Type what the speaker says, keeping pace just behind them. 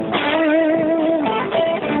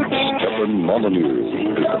Molyneux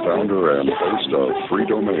is the founder and host of Free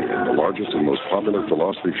Domain, the largest and most popular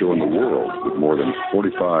philosophy show in the world, with more than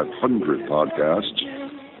 4,500 podcasts,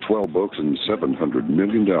 12 books, and 700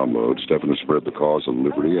 million downloads. Stefan has spread the cause of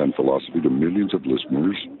liberty and philosophy to millions of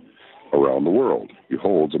listeners around the world. He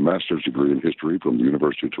holds a master's degree in history from the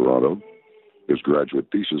University of Toronto. His graduate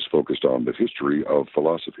thesis focused on the history of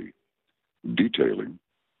philosophy, detailing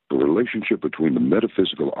the relationship between the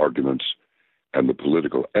metaphysical arguments and the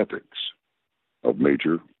political ethics of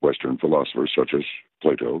major Western philosophers such as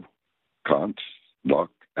Plato, Kant, Locke,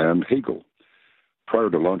 and Hegel. Prior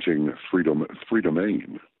to launching Free Domain,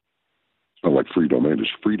 it's not like Free Domain, it's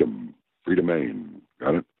Freedom, Free Domain,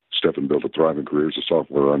 got it? Stefan built a thriving career as a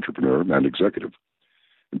software entrepreneur and executive.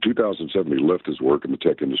 In 2007, he left his work in the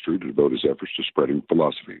tech industry to devote his efforts to spreading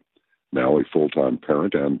philosophy. Now a full-time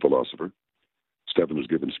parent and philosopher, Stefan has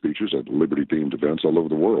given speeches at liberty-themed events all over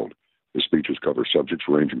the world. His speeches cover subjects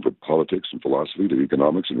ranging from politics and philosophy to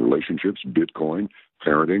economics and relationships, Bitcoin,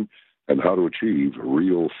 parenting, and how to achieve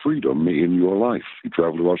real freedom in your life. He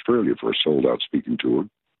traveled to Australia for a sold-out speaking tour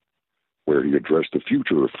where he addressed the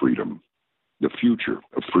future of freedom,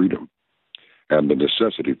 and the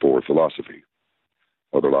necessity for philosophy.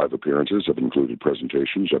 Other live appearances have included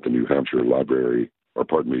presentations at the New Hampshire Liberty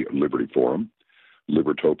Forum,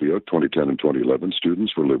 Libertopia 2010 and 2011,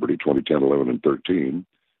 Students for Liberty 2010, 11, and 13,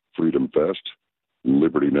 Freedom Fest,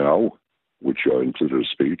 Liberty Now, which included a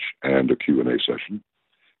speech and a Q&A session,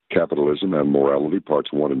 Capitalism and Morality,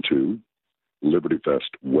 Parts 1 and 2, Liberty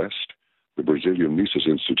Fest West, the Brazilian Mises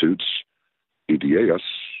Institute's Ideias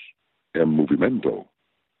e Movimento,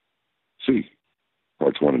 C,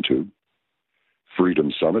 Parts 1 and 2,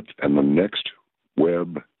 Freedom Summit, and the Next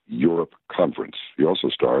Web Europe Conference. He also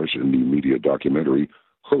stars in the media documentary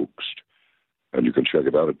Hoaxed, and you can check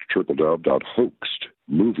it out at www.hoaxedmovie.com, Hoaxed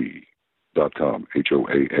movie, MOVIE.com.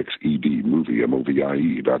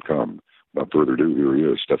 Without further ado, here he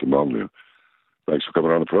is, Stefan Molyneux. Thanks for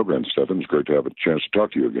coming on the program, Stefan. It's great to have a chance to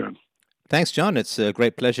talk to you again. Thanks, John. It's a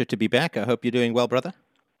great pleasure to be back. I hope you're doing well, brother.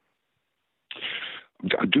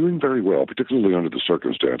 Doing very well, particularly under the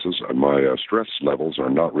circumstances. My stress levels are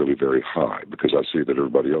not really very high because I see that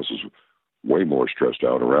everybody else is way more stressed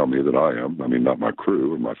out around me than I am. I mean, not my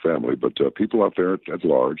crew and my family, but people out there at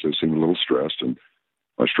large, they seem a little stressed, and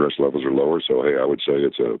my stress levels are lower. So, hey, I would say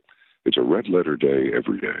it's a red letter day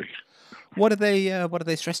every day. What are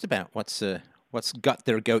they stressed about? What's got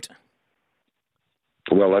their goat?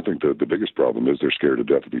 Well, I think the biggest problem is they're scared to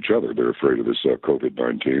death of each other. They're afraid of this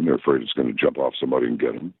COVID-19. They're afraid it's going to jump off somebody and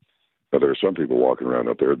get them. Now, there are some people walking around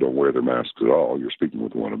out there that don't wear their masks at all. You're speaking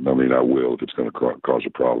with one of them. I mean, I will if it's going to cause a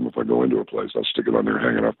problem. If I go into a place, I'll stick it on there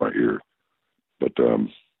hanging off my ear. But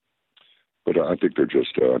I think they're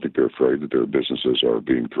I think they're afraid that their businesses are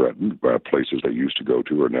being threatened. Places they used to go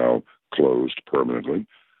to are now closed permanently.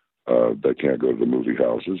 They can't go to the movie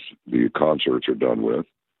houses. The concerts are done with,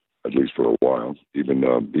 at least for a while. Even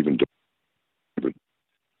the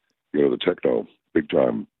big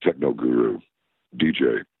time techno guru,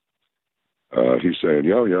 DJ. He's saying,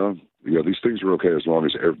 yeah, these things are okay as long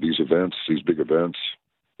as these big events,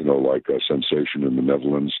 like Sensation in the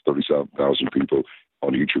Netherlands, 30,000 people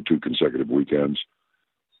on each or two consecutive weekends.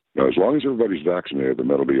 Now, as long as everybody's vaccinated, then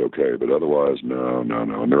that'll be okay. But otherwise, no.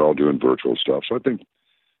 And they're all doing virtual stuff. So I think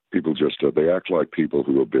people just, they act like people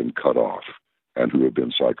who have been cut off and who have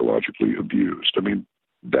been psychologically abused. I mean,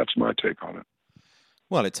 that's my take on it.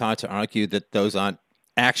 Well, it's hard to argue that those aren't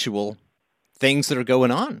actual things that are going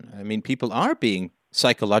on. I mean, people are being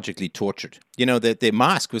psychologically tortured. The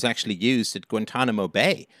mask was actually used at Guantanamo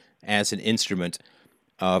Bay as an instrument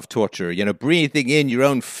of torture. Breathing in your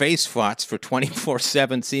own face farts for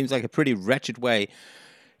 24/7 seems like a pretty wretched way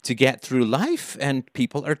to get through life. And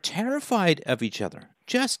people are terrified of each other,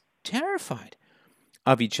 just terrified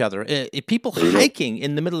of each other. People hiking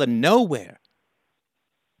in the middle of nowhere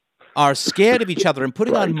are scared of each other and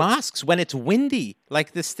putting on masks when it's windy.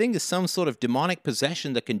 Like this thing is some sort of demonic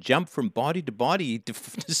possession that can jump from body to body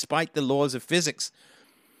despite the laws of physics.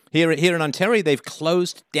 Here in Ontario, they've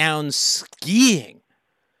closed down skiing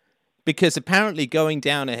because apparently going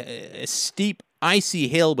down a steep, icy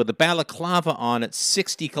hill with a balaclava on at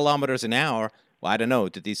 60 kilometers an hour. Well, I don't know.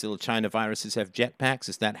 Did these little China viruses have jetpacks?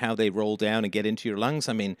 Is that how they roll down and get into your lungs?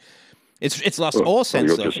 I mean, it's lost all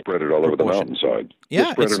sense of You'll just spread it all over the mountainside.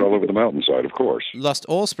 Yeah, spread it all over the mountainside, of course. Lost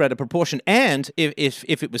all spread of proportion. And if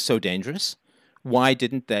it was so dangerous, why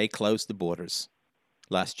didn't they close the borders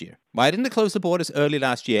last year? Why didn't they close the borders early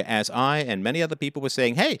last year, as I and many other people were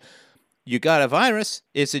saying, hey, you got a virus,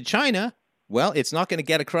 it's in China. Well, it's not going to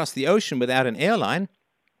get across the ocean without an airline.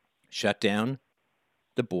 Shut down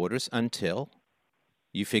the borders until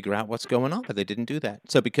you figure out what's going on, but they didn't do that.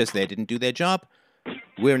 So because they didn't do their job,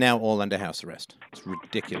 we're now all under house arrest. It's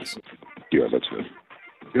ridiculous. Yeah, that's it.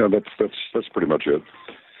 Yeah, that's pretty much it.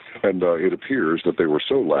 And it appears that they were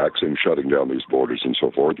so lax in shutting down these borders and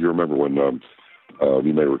so forth. You remember when,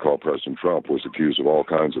 you may recall, President Trump was accused of all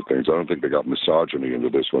kinds of things. I don't think they got misogyny into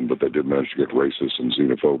this one, but they did manage to get racist and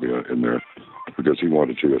xenophobia in there because he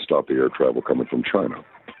wanted to stop the air travel coming from China.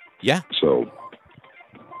 Yeah. So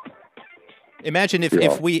imagine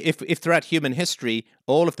if throughout human history,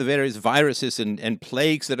 all of the various viruses and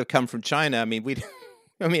plagues that have come from China, I mean,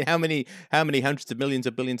 how many hundreds of millions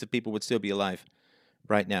or billions of people would still be alive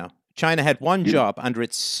right now? China had one job under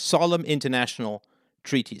its solemn international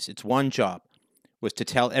treaties. Its one job was to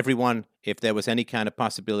tell everyone if there was any kind of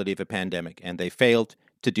possibility of a pandemic, and they failed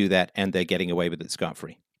to do that, and they're getting away with it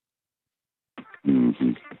scot-free.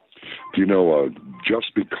 Mm-hmm. You know,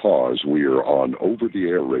 just because we are on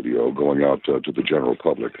over-the-air radio going out to the general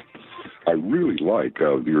public, I really like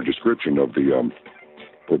your description of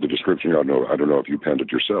the description. I don't know if you penned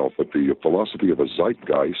it yourself, but the philosophy of a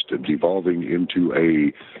zeitgeist devolving into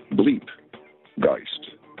a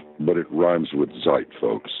bleep-geist. But it rhymes with zeit,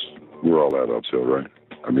 folks. We're all adults here, right?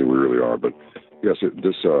 I mean, we really are. But yes,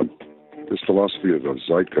 this philosophy of a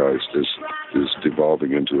zeitgeist is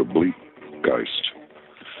devolving into a bleep-geist.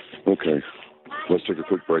 Okay, let's take a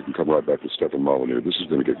quick break and come right back with Stefan Molyneux. This is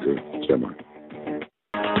going to get good. Stand by.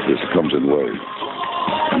 This comes in waves.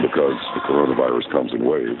 And because the coronavirus comes in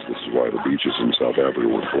waves, this is why the beaches in South Africa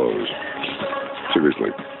were closed.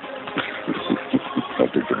 Seriously. I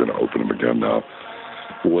think they're going to open them again now.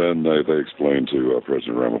 When they explained to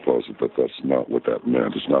President Ramaphosa that that's not what that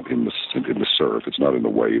meant. It's not in the surf. It's not in the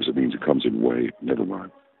waves. It means it comes in wave. Never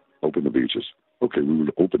mind. Open the beaches. Okay, we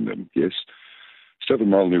will open them. Yes.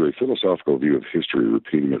 Stefan Molyneux, a philosophical view of history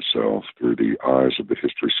repeating itself through the eyes of the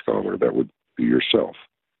history scholar. That would be yourself.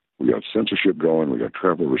 We got censorship going. We got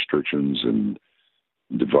travel restrictions and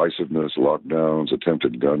divisiveness, lockdowns,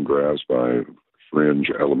 attempted gun grabs by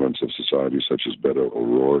fringe elements of society such as Beto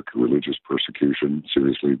O'Rourke, religious persecution,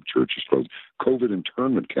 seriously, churches closed, COVID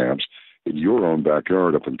internment camps in your own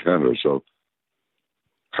backyard up in Canada. So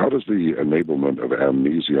how does the enablement of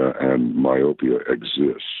amnesia and myopia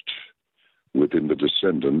exist within the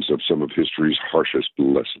descendants of some of history's harshest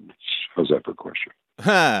lessons? How's that for a question?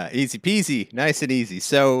 Easy peasy, nice and easy.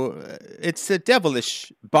 So it's a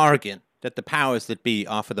devilish bargain that the powers that be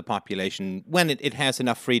offer the population when it has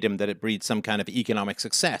enough freedom that it breeds some kind of economic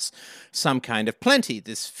success, some kind of plenty,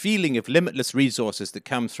 this feeling of limitless resources that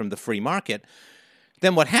comes from the free market.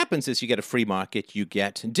 Then what happens is you get a free market, you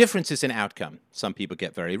get differences in outcome. Some people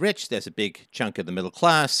get very rich, there's a big chunk of the middle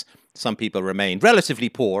class. Some people remain relatively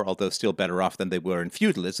poor, although still better off than they were in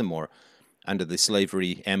feudalism or under the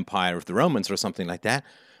slavery empire of the Romans or something like that.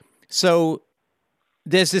 So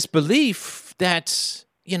there's this belief that,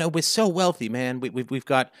 you know, we're so wealthy, man. We've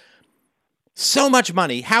got so much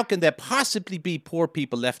money. How can there possibly be poor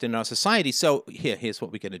people left in our society? So here's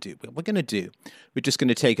what we're going to do. We're just going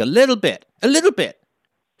to take a little bit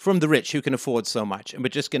from the rich who can afford so much, and we're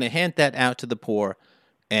just going to hand that out to the poor,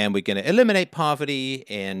 and we're going to eliminate poverty,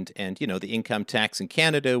 and you know, the income tax in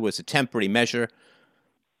Canada was a temporary measure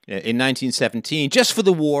in 1917 just for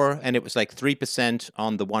the war, and it was like 3%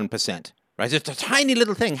 on the 1%, right? It's a tiny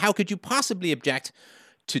little thing. How could you possibly object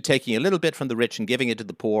to taking a little bit from the rich and giving it to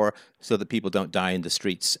the poor so that people don't die in the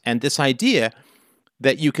streets? And this idea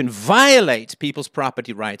that you can violate people's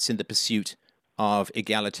property rights in the pursuit of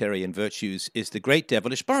egalitarian virtues is the great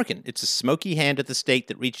devilish bargain. It's a smoky hand of the state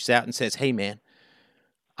that reaches out and says, hey, man,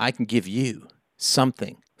 I can give you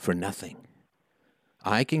something for nothing.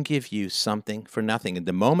 I can give you something for nothing. And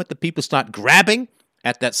the moment the people start grabbing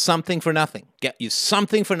at that something for nothing, get you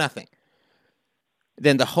something for nothing,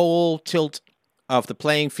 then the whole tilt of the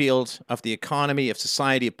playing field, of the economy, of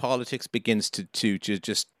society, of politics begins to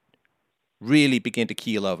just really begin to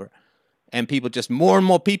keel over. And people more and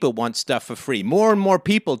more people want stuff for free. More and more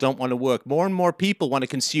people don't want to work. More and more people want to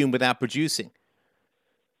consume without producing.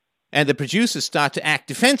 And the producers start to act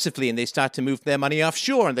defensively, and they start to move their money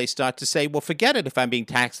offshore, and they start to say, well, forget it. If I'm being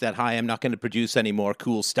taxed that high, I'm not going to produce any more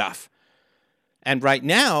cool stuff. And right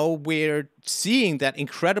now, we're seeing that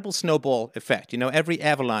incredible snowball effect. You know, every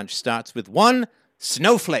avalanche starts with one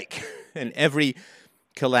snowflake, and every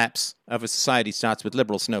collapse of a society starts with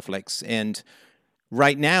liberal snowflakes. And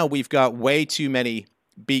right now, we've got way too many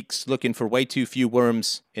beaks looking for way too few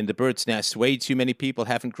worms in the bird's nest. Way too many people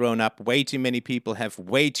haven't grown up. Way too many people have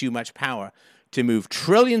way too much power to move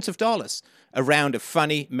trillions of dollars around of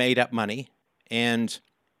funny, made-up money. And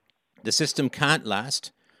the system can't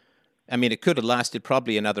last. I mean, it could have lasted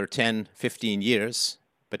probably another 10, 15 years,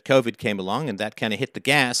 But COVID came along, and that kind of hit the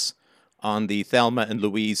gas on the Thelma and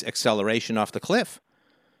Louise acceleration off the cliff.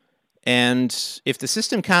 And if the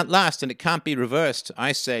system can't last and it can't be reversed,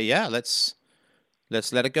 I say, yeah, let's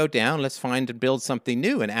let it go down. Let's find and build something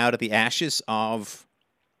new. And out of the ashes of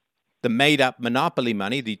the made-up monopoly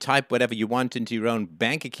money, the type whatever you want into your own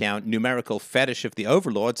bank account, numerical fetish of the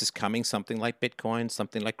overlords, is coming something like Bitcoin,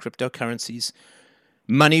 something like cryptocurrencies.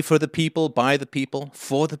 Money for the people, by the people,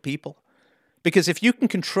 for the people. Because if you can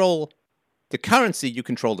control the currency, you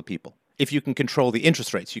control the people. If you can control the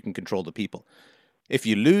interest rates, you can control the people. If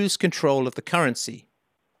you lose control of the currency,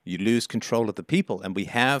 you lose control of the people. And we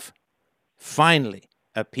have, finally,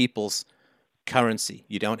 a people's currency.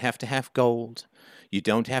 You don't have to have gold. You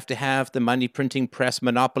don't have to have the money printing press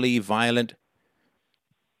monopoly, violent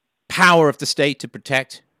power of the state to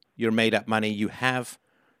protect your made-up money. You have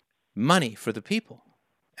money for the people.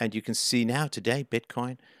 And you can see now today,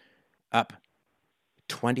 Bitcoin up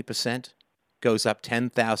 20%, goes up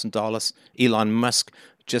 $10,000. Elon Musk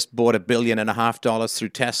just bought $1.5 billion through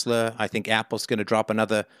Tesla. I think Apple's going to drop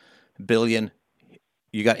another $1 billion.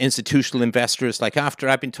 You got institutional investors. Like after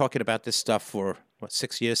I've been talking about this stuff for,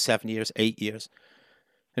 6 years, 7 years, 8 years.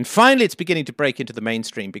 And finally, it's beginning to break into the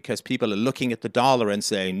mainstream because people are looking at the dollar and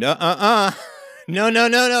saying, no,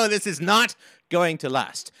 this is not going to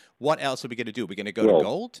last. What else are we going to do? Are we going to go to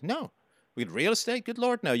gold? No. We got real estate? Good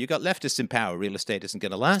Lord, no. You got leftists in power. Real estate isn't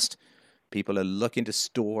going to last. People are looking to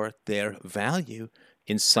store their value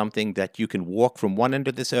in something that you can walk from one end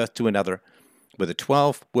of this earth to another with a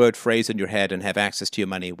 12-word phrase in your head and have access to your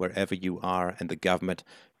money wherever you are, and the government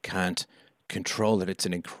can't control it. It's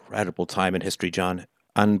an incredible time in history, John.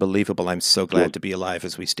 Unbelievable. I'm so glad to be alive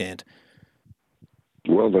as we stand.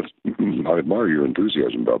 Well, I admire your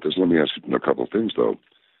enthusiasm about this. Let me ask you a couple of things, though.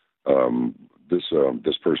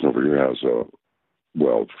 This person over here has, if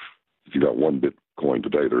you got one Bitcoin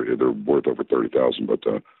today, they're worth over 30,000. But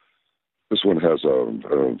this one has a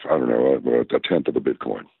tenth of a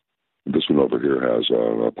Bitcoin. This one over here has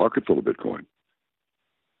a pocket full of Bitcoin.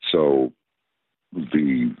 So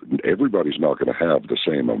everybody's not going to have the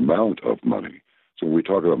same amount of money. So when we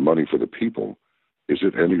talk about money for the people, is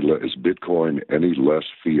Bitcoin any less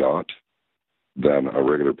fiat than a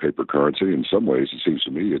regular paper currency? In some ways, it seems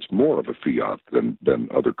to me it's more of a fiat than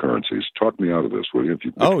other currencies. Talk me out of this, will you?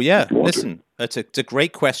 Listen, it's a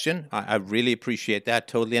great question. I really appreciate that.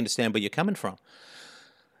 Totally understand where you're coming from.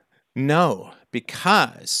 No,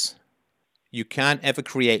 because you can't ever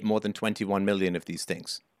create more than 21 million of these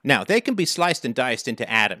things. Now, they can be sliced and diced into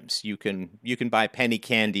atoms. You can buy penny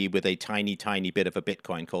candy with a tiny, tiny bit of a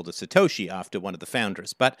Bitcoin called a Satoshi after one of the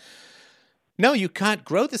founders. But no, you can't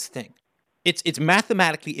grow this thing. It's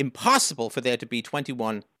mathematically impossible for there to be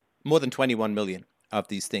more than 21 million of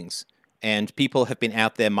these things. And people have been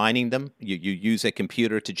out there mining them. You use a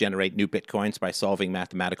computer to generate new Bitcoins by solving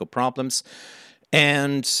mathematical problems.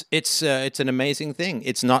 And it's an amazing thing.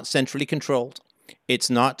 It's not centrally controlled. It's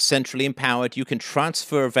not centrally empowered. You can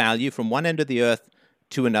transfer value from one end of the earth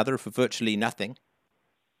to another for virtually nothing.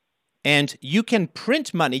 And you can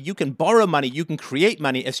print money, you can borrow money, you can create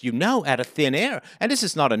money, as you know, out of thin air. And this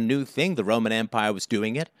is not a new thing. The Roman Empire was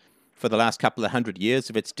doing it for the last couple of 100 years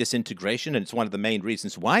of its disintegration. And it's one of the main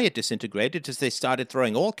reasons why it disintegrated, is they started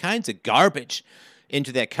throwing all kinds of garbage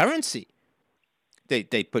into their currency.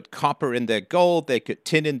 They put copper in their gold, they put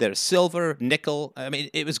tin in their silver, nickel. I mean,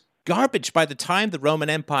 it was garbage by the time the Roman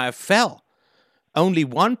Empire fell. Only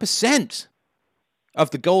 1%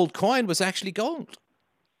 of the gold coin was actually gold.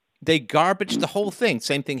 They garbaged the whole thing.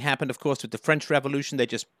 Same thing happened, of course, with the French Revolution. They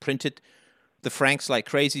just printed the francs like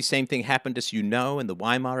crazy. Same thing happened, as you know, in the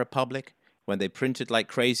Weimar Republic, when they printed like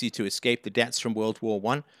crazy to escape the debts from World War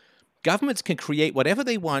I. Governments can create whatever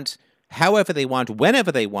they want, however they want,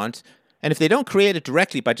 whenever they want. And if they don't create it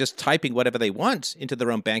directly by just typing whatever they want into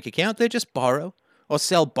their own bank account, they just borrow or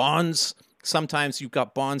sell bonds. Sometimes you've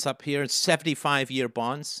got bonds up here, 75-year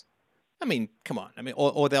bonds. I mean, come on. I mean,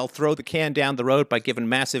 or they'll throw the can down the road by giving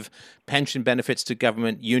massive pension benefits to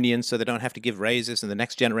government unions so they don't have to give raises and the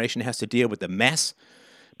next generation has to deal with the mess.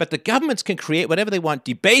 But the governments can create whatever they want,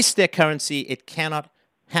 debase their currency. It cannot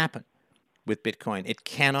happen with Bitcoin. It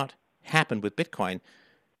cannot happen with Bitcoin.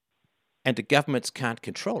 And the governments can't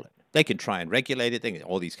control it. They can try and regulate it, they can,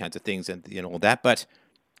 all these kinds of things and all that, but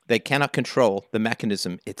they cannot control the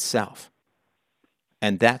mechanism itself.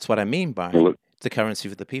 And that's what I mean by the currency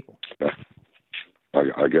for the people.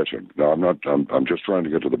 I get you. No, I'm not. I'm just trying to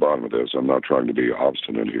get to the bottom of this. I'm not trying to be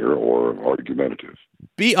obstinate here or argumentative.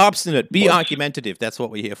 Be obstinate. Be argumentative. That's what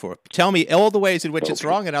we're here for. Tell me all the ways in which it's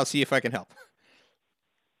wrong, and I'll see if I can help.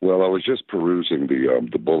 Well, I was just perusing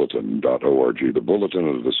the bulletin.org, the Bulletin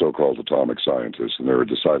of the so-called atomic scientists, and they're a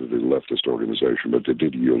decidedly leftist organization, but they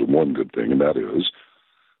did yield one good thing, and that is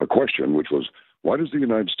a question which was, why does the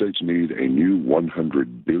United States need a new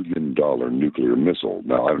 $100 billion nuclear missile?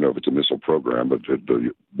 Now, I don't know if it's a missile program, but the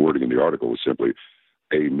wording in the article was simply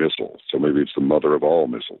a missile. So maybe it's the mother of all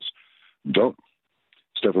missiles.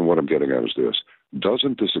 Stefan, what I'm getting at is this.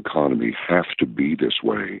 Doesn't this economy have to be this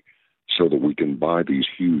way so that we can buy these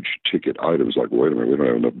huge ticket items like, wait a minute, we don't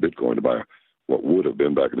have enough Bitcoin to buy what would have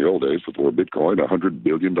been back in the old days before Bitcoin, a $100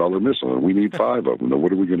 billion missile, and we need 5 of them. Now,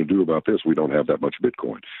 what are we going to do about this? We don't have that much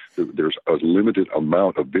Bitcoin. There's a limited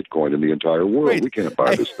amount of Bitcoin in the entire world. Wait, we can't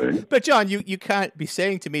buy this thing. But, John, you can't be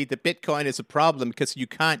saying to me that Bitcoin is a problem because you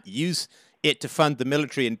can't use it to fund the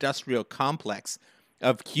military-industrial complex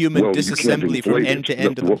of human disassembly from end to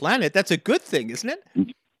end of the planet. That's a good thing, isn't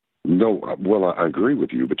it? No, well, I agree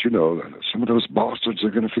with you, but some of those bastards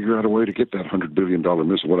are going to figure out a way to get that $100 billion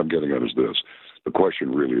missile. What I'm getting at is this. The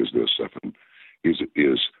question really is this, Stefan,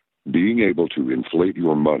 is being able to inflate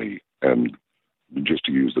your money and, just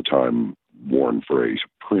to use the time-worn phrase,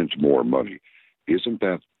 print more money. Isn't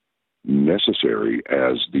that necessary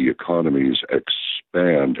as the economies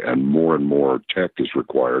expand and more tech is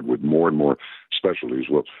required with more and more specialties?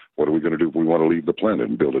 Well, what are we going to do if we want to leave the planet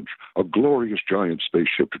and build a glorious giant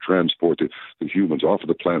spaceship to transport the humans off of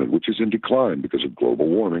the planet, which is in decline because of global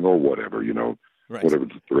warming or whatever, Right. Whatever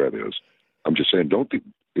the threat is. I'm just saying,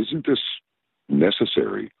 isn't this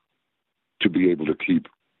necessary to be able to keep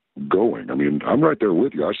going? I mean, I'm right there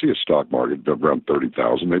with you. I see a stock market around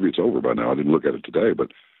 30,000. Maybe it's over by now. I didn't look at it today,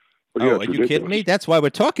 but yeah, are you kidding me? That's why we're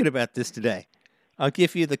talking about this today. I'll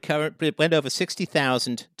give you the current. It went over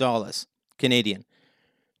 $60,000 Canadian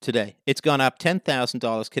today. It's gone up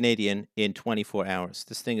 $10,000 Canadian in 24 hours.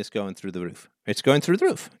 This thing is going through the roof. It's going through the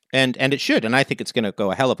roof, and it should. And I think it's going to go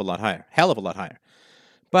a hell of a lot higher.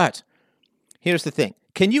 But here's the thing: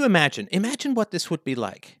 can you imagine what this would be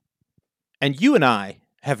like? And you and I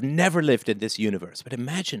have never lived in this universe, but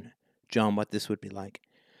imagine, John, what this would be like.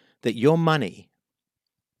 That your money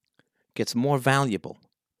gets more valuable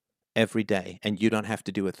every day, and you don't have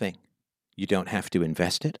to do a thing. You don't have to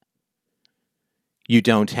invest it. You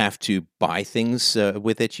don't have to buy things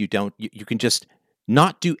with it. You can just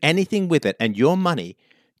not do anything with it, and your money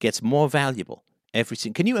gets more valuable every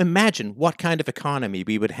single. Can you imagine what kind of economy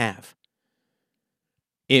we would have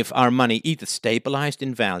if our money either stabilized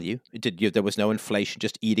in value, there was no inflation,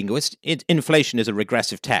 just eating. Inflation is a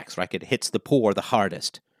regressive tax, right? It hits the poor the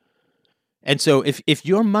hardest. And so if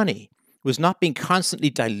your money was not being constantly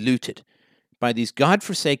diluted by these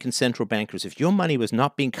godforsaken central bankers, if your money was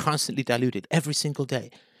not being constantly diluted every single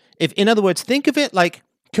day, in other words, think of it like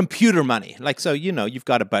computer money. Like, so, you've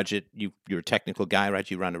got a budget. You're a technical guy, right?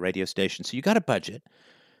 You run a radio station. So you got a budget.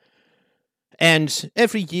 And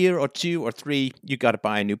every year or 2 or 3, you got to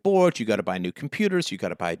buy a new board. You got to buy new computers. You got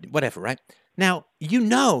to buy whatever, right? Now, you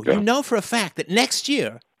know for a fact that next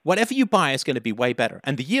year, whatever you buy is going to be way better.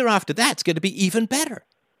 And the year after that, it's going to be even better.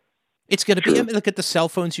 It's going to be, look at the cell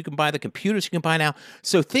phones you can buy, the computers you can buy now.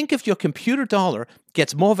 So think if your computer dollar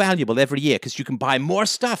gets more valuable every year because you can buy more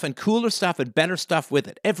stuff and cooler stuff and better stuff with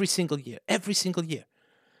it every single year.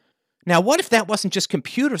 Now, what if that wasn't just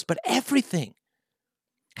computers, but everything?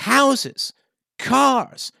 Houses,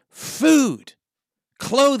 cars, food,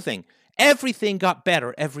 clothing, everything got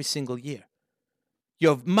better every single year.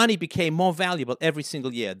 Your money became more valuable every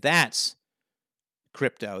single year. That's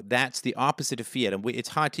crypto. That's the opposite of fiat. And it's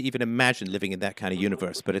hard to even imagine living in that kind of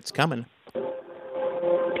universe, but it's coming.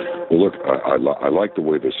 Well, look, I like the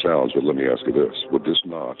way this sounds, but let me ask you this. Would this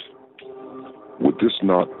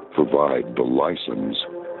not provide the license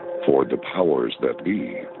for the powers that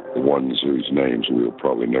be, the ones whose names we'll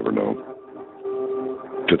probably never know,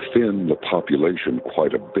 to thin the population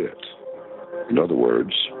quite a bit? In other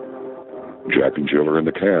words, Jack and Jill are in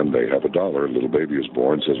the can. They have $1. A little baby is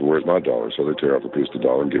born, says, "Where's my dollar?" So they tear off a piece of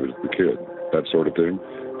 $1 and give it to the kid. That sort of thing.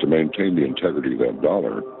 To maintain the integrity of that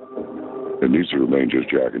dollar, it needs to remain just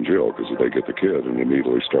Jack and Jill, because if they get the kid and it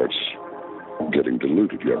immediately starts getting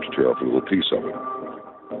diluted, you have to tear off a little piece of it.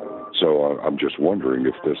 So I'm just wondering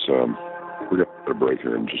if this. We're going to a break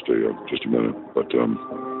here in just a minute, but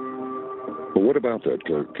what about that?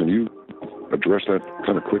 Can you address that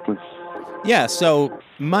kind of quickly? Yeah, so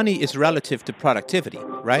money is relative to productivity,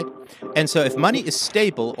 right? And so if money is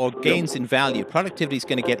stable or gains in value, productivity is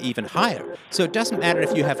going to get even higher. So it doesn't matter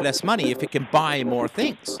if you have less money if it can buy more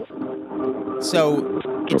things. So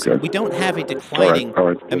we don't have a declining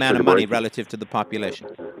amount of money relative to the population.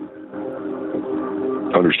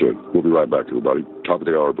 Understood. We'll be right back, everybody. Top of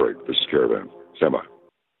the hour break. This is Caravan. Stand by.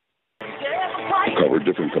 cover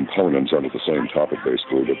different components under the same topic,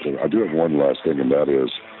 basically. But I do have one last thing, and that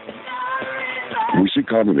is we see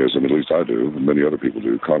communism, at least I do, and many other people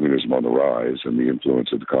do, communism on the rise and the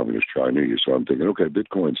influence of the communist Chinese. So I'm thinking, okay,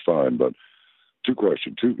 Bitcoin's fine, but a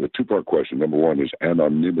two-part question. Number one, is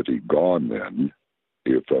anonymity gone then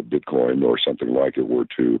if Bitcoin or something like it were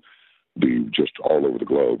to be just all over the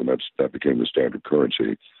globe, and that became the standard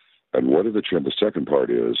currency? And what are the second part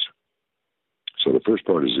is, so the first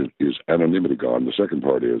part is anonymity gone. The second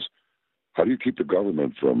part is, how do you keep the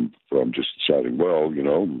government from just deciding, well,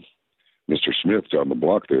 Mr. Smith down the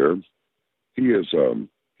block there, he is a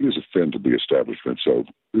fin to the establishment, so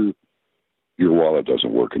your wallet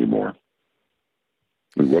doesn't work anymore.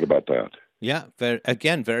 And what about that? Yeah,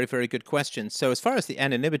 very, very good question. So as far as the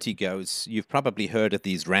anonymity goes, you've probably heard of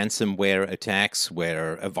these ransomware attacks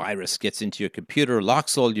where a virus gets into your computer,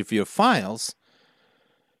 locks all of your files,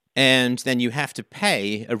 and then you have to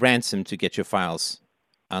pay a ransom to get your files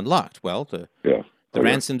unlocked. Well, the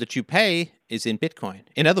ransom that you pay is in Bitcoin.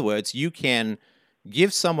 In other words, you can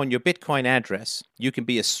give someone your Bitcoin address. You can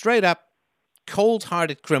be a straight-up,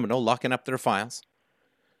 cold-hearted criminal locking up their files,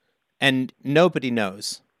 and nobody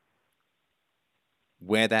knows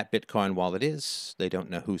where that Bitcoin wallet is. They don't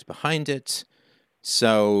know who's behind it.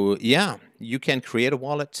 So, yeah, you can create a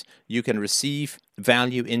wallet. You can receive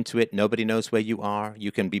value into it. Nobody knows where you are.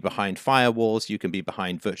 You can be behind firewalls. You can be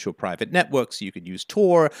behind virtual private networks. You can use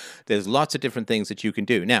Tor. There's lots of different things that you can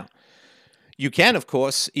do. Now, you can, of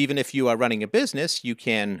course, even if you are running a business, you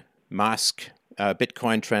can mask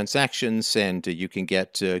Bitcoin transactions, and you can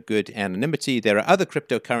get good anonymity. There are other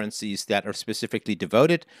cryptocurrencies that are specifically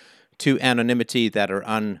devoted to anonymity that are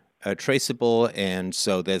untraceable, and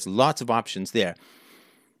so there's lots of options there.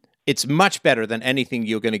 It's much better than anything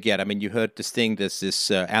you're going to get. I mean, you heard there's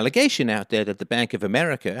this allegation out there that the Bank of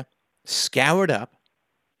America scoured up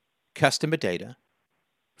customer data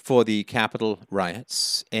for the Capitol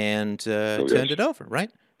riots and turned it over, right?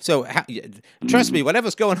 So trust me,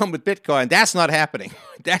 whatever's going on with Bitcoin, that's not happening.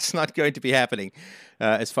 That's not going to be happening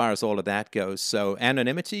as far as all of that goes. So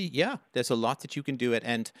anonymity, yeah, there's a lot that you can do it.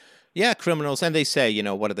 And yeah, criminals, and they say,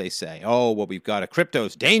 what do they say? Oh, well, we've got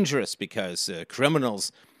crypto's dangerous because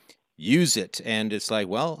criminals use it. And it's like,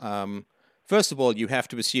 well, first of all, you have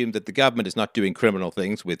to assume that the government is not doing criminal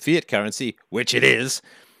things with fiat currency, which it is.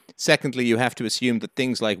 Secondly, you have to assume that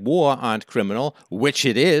things like war aren't criminal, which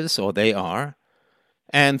it is, or they are.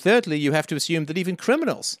 And thirdly, you have to assume that even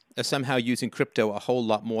criminals are somehow using crypto a whole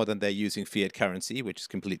lot more than they're using fiat currency, which is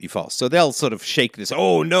completely false. So they'll sort of shake this,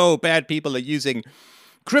 oh no, bad people are using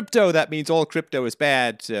crypto, that means all crypto is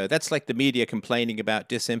bad. That's like the media complaining about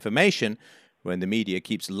disinformation, when the media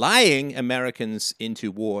keeps lying Americans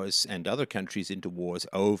into wars and other countries into wars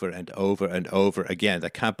over and over and over again. I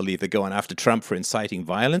can't believe they're going after Trump for inciting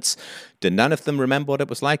violence. Do none of them remember what it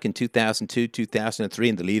was like in 2002, 2003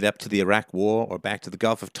 in the lead up to the Iraq War, or back to the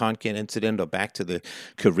Gulf of Tonkin incident, or back to the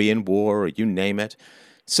Korean War, or you name it?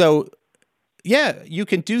 So, yeah, you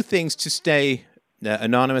can do things to stay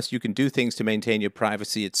anonymous. You can do things to maintain your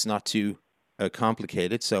privacy. It's not too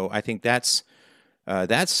complicated. So I think that's I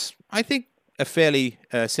think, a fairly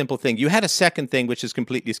simple thing. You had a second thing which has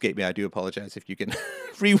completely escaped me. I do apologize. If you can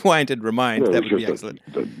rewind and remind, that would be excellent.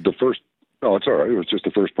 The first, no, it's all right. It was just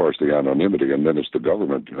the first part's the anonymity, and then it's the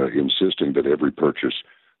government insisting that every purchase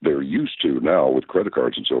they're used to now with credit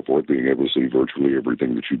cards and so forth, being able to see virtually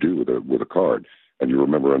everything that you do with a card. And you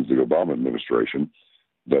remember under the Obama administration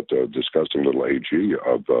that disgusting little AG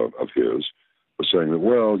of his was saying that,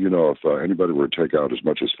 well, if anybody were to take out as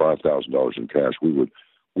much as $5,000 in cash, we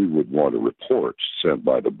would want a report sent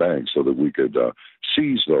by the bank so that we could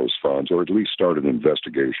seize those funds or at least start an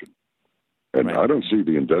investigation. And right. I don't see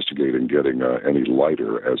the investigating getting any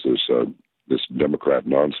lighter as this Democrat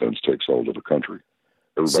nonsense takes hold of the country.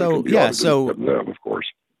 Everybody can be audited, but them, of course.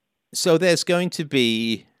 So there's going to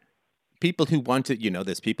be people who want to,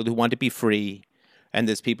 there's people who want to be free, and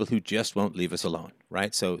there's people who just won't leave us alone,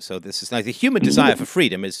 right? So this is like the human desire for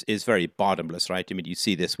freedom is very bottomless, right? I mean, you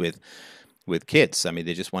see this with kids. I mean,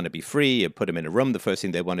 they just want to be free. You put them in a room, the first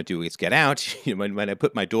thing they want to do is get out. When I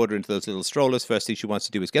put my daughter into those little strollers, first thing she wants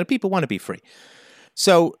to do is get out. People want to be free.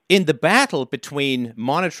 So in the battle between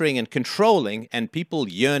monitoring and controlling and people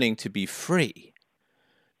yearning to be free,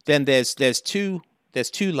 then there's two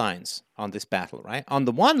lines on this battle, right? On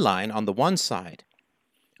the one line, on the one side,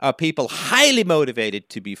 are people highly motivated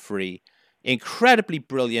to be free, incredibly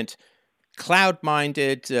brilliant,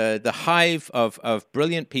 cloud-minded, the hive of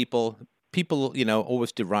brilliant people,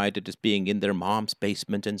 always derided as being in their mom's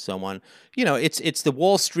basement and so on. It's the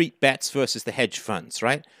Wall Street bets versus the hedge funds,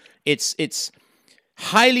 right? It's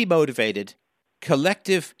highly motivated,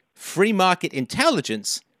 collective free market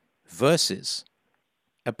intelligence versus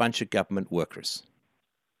a bunch of government workers.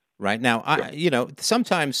 Right now,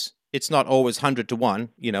 sometimes it's not always 100 to 1,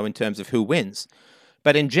 in terms of who wins.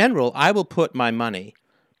 But in general, I will put my money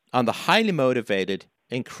on the highly motivated,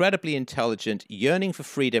 incredibly intelligent, yearning for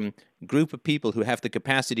freedom group of people who have the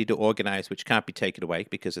capacity to organize, which can't be taken away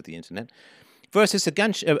because of the internet, versus a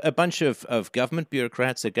bunch of government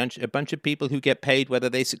bureaucrats, a bunch of people who get paid whether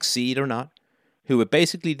they succeed or not, who are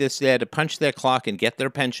basically just there to punch their clock and get their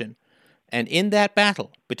pension. And in that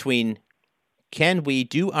battle between can we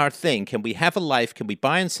do our thing, can we have a life, can we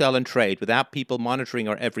buy and sell and trade without people monitoring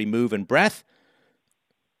our every move and breath,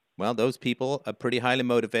 well, those people are pretty highly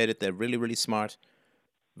motivated. They're really, really smart.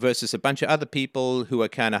 Versus a bunch of other people who are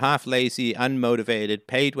kind of half lazy, unmotivated,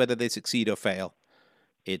 paid whether they succeed or fail.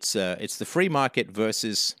 It's the free market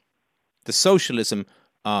versus the socialism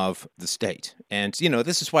of the state. And,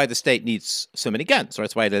 this is why the state needs so many guns, or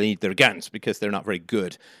that's why they need their guns, because they're not very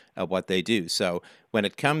good at what they do. So when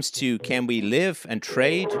it comes to can we live and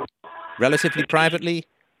trade relatively privately,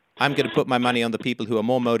 I'm going to put my money on the people who are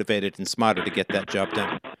more motivated and smarter to get that job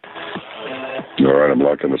done. All right, I'm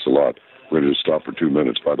liking this a lot. We're going to stop for 2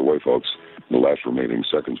 minutes. By the way, folks, the last remaining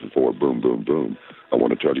seconds before boom, boom, boom, I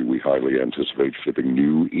want to tell you we highly anticipate shipping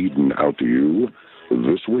New Eden out to you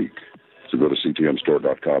this week. So go to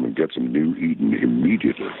ctmstore.com and get some New Eden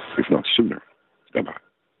immediately, if not sooner. Stand by.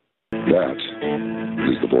 That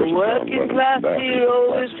is the voice of John Lennon. That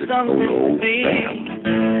is the Plastic Ono Band.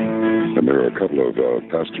 And there are a couple of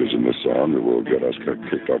passages in this song that will get us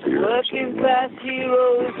kicked off the air.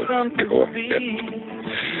 Go ahead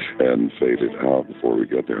and fade it out before we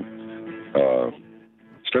get there.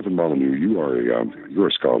 Stefan Molyneux, you're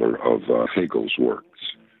a scholar of Hegel's works.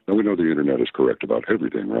 Now, we know the internet is correct about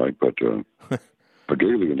everything, right? But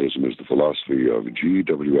Hegelianism is the philosophy of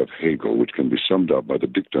G.W.F. Hegel, which can be summed up by the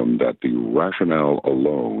dictum that the rationale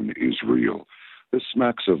alone is real. This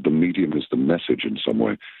smacks of the medium is the message in some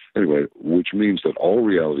way. Anyway, which means that all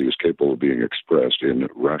reality is capable of being expressed in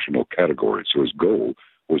rational categories. So his goal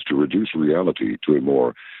was to reduce reality to a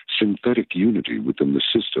more synthetic unity within the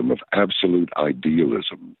system of absolute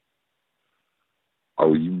idealism.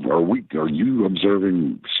 Are you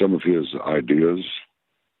observing some of his ideas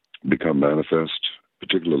become manifest,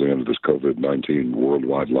 particularly under this COVID-19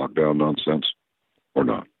 worldwide lockdown nonsense, or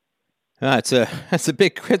not? That's a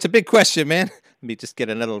big question, man. Let me just get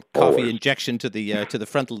a little coffee injection to the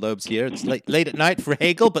frontal lobes here. It's late at night for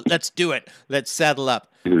Hegel, but let's do it. Let's saddle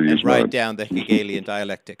up and write down the Hegelian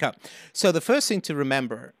dialectic. So the first thing to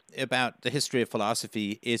remember about the history of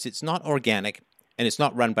philosophy is it's not organic and it's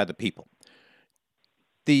not run by the people.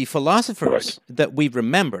 The philosophers that we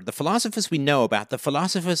remember, the philosophers we know about, the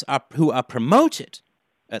philosophers who are promoted,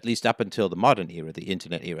 at least up until the modern era, the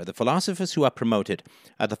internet era, the philosophers who are promoted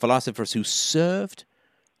are the philosophers who served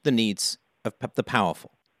the needs of the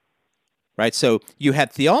powerful, right? So you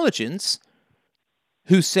had theologians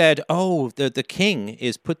who said, the king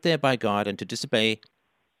is put there by God, and to disobey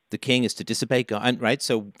the king is to disobey God, right?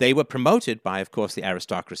 So they were promoted by, of course, the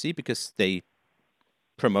aristocracy because they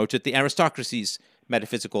promoted the aristocracy's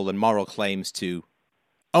metaphysical and moral claims to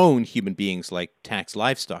own human beings like tax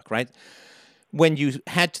livestock, right? When you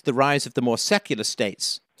had the rise of the more secular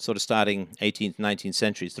states, sort of starting 18th, 19th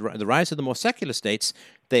centuries, the rise of the more secular states,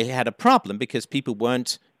 they had a problem because people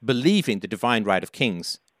weren't believing the divine right of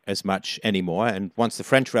kings as much anymore. And once the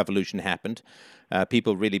French Revolution happened,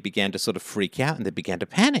 people really began to sort of freak out and they began to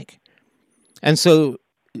panic. And so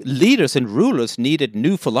leaders and rulers needed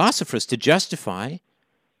new philosophers to justify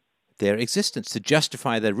their existence, to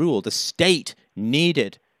justify their rule. The state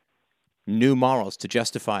needed new morals to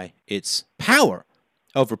justify its power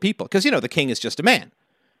over people. Because, the king is just a man.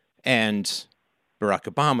 And Barack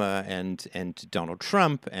Obama and Donald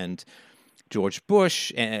Trump and George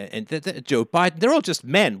Bush and Joe Biden, they're all just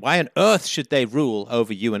men. Why on earth should they rule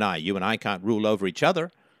over you and I? You and I can't rule over each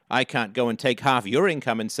other. I can't go and take half your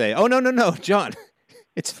income and say, oh, no, John,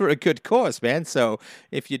 it's for a good cause, man. So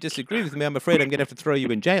if you disagree with me, I'm afraid I'm going to have to throw you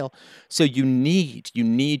in jail. So you need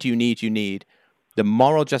the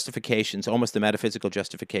moral justifications, almost the metaphysical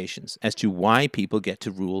justifications as to why people get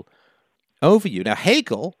to rule over you. Now,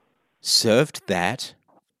 Hegel served that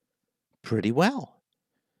pretty well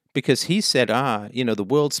because he said, the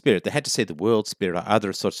world spirit, they had to say the world spirit or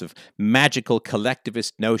other sorts of magical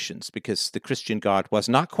collectivist notions because the Christian God was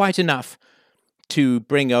not quite enough to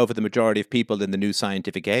bring over the majority of people in the new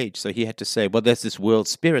scientific age. So he had to say, well, there's this world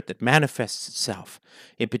spirit that manifests itself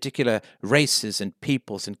in particular races and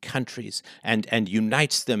peoples and countries and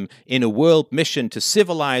unites them in a world mission to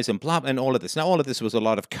civilize and blah, and all of this. Now, all of this was a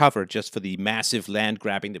lot of cover just for the massive land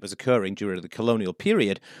grabbing that was occurring during the colonial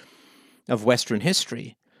period of Western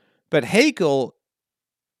history. But Hegel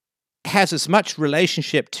has as much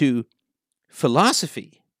relationship to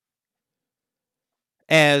philosophy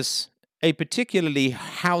as a particularly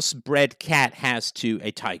house-bred cat has to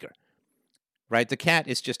a tiger, right? The cat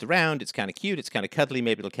is just around, it's kind of cute, it's kind of cuddly,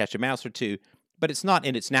 maybe it'll catch a mouse or two, but it's not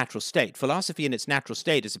in its natural state. Philosophy in its natural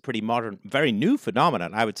state is a pretty modern, very new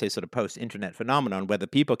phenomenon, I would say sort of post-internet phenomenon, where the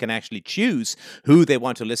people can actually choose who they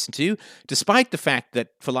want to listen to, despite the fact that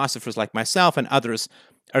philosophers like myself and others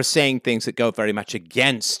are saying things that go very much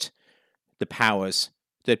against the powers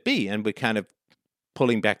that be, and we're kind of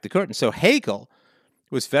pulling back the curtain. So Hegel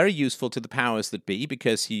was very useful to the powers that be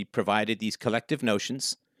because he provided these collective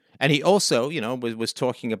notions. And he also, was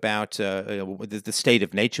talking about the state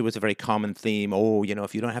of nature was a very common theme. Oh,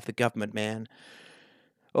 if you don't have the government, man.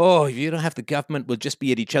 Oh, if you don't have the government, we'll just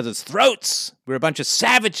be at each other's throats. We're a bunch of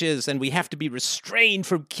savages and we have to be restrained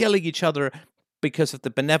from killing each other because of the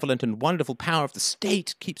benevolent and wonderful power of the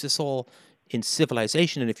state keeps us all in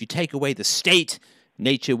civilization. And if you take away the state,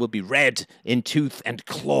 nature will be red in tooth and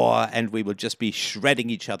claw, and we will just be shredding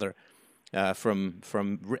each other from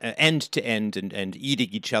end to end and eating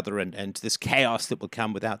each other, and this chaos that will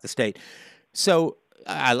come without the state. So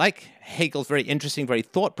I like Hegel's very interesting, very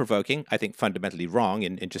thought-provoking, I think fundamentally wrong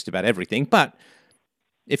in just about everything. But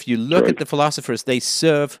if you look at the philosophers, they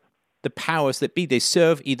serve the powers that be. They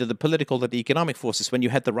serve either the political or the economic forces. When you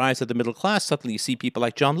had the rise of the middle class, suddenly you see people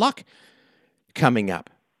like John Locke coming up.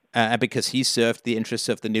 Because he served the interests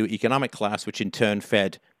of the new economic class, which in turn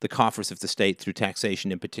fed the coffers of the state through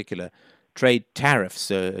taxation, in particular trade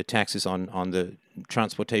tariffs, taxes on the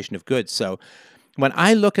transportation of goods. So when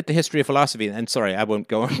I look at the history of philosophy, and sorry, I won't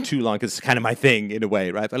go on too long because it's kind of my thing in a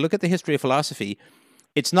way, right? If I look at the history of philosophy,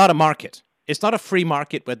 it's not a market. It's not a free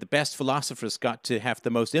market where the best philosophers got to have the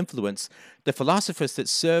most influence. The philosophers that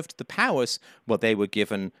served the powers, well, they were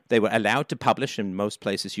allowed to publish. In most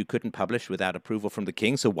places, you couldn't publish without approval from the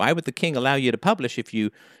king. So why would the king allow you to publish if you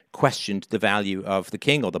questioned the value of the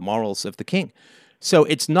king or the morals of the king? So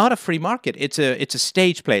it's not a free market. It's a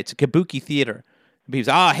stage play. It's a kabuki theater.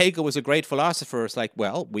 People say, Hegel was a great philosopher. It's like,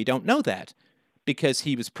 well, we don't know that because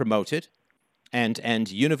he was promoted. And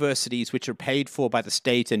universities which are paid for by the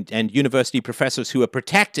state and university professors who are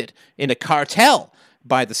protected in a cartel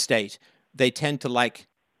by the state, they tend to like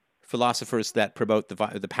philosophers that promote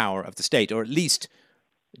the power of the state, or at least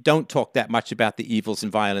don't talk that much about the evils and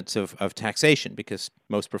violence of taxation, because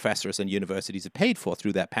most professors and universities are paid for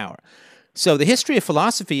through that power. So the history of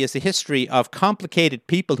philosophy is the history of complicated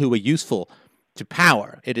people who are useful to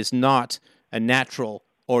power. It is not a natural,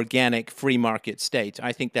 organic, free market state.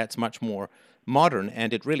 I think that's much more modern,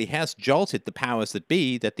 and it really has jolted the powers that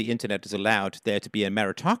be that the internet has allowed there to be a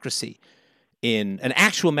meritocracy, in an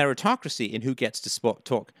actual meritocracy in who gets to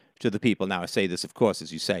talk to the people. Now, I say this, of course,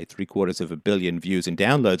 as you say, 750 million views and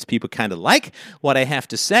downloads. People kind of like what I have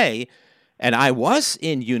to say, and I was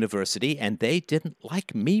in university, and they didn't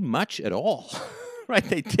like me much at all. Right?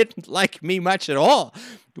 They didn't like me much at all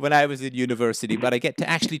when I was in university, but I get to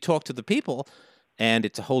actually talk to the people, and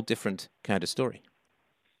it's a whole different kind of story.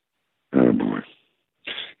 Oh boy!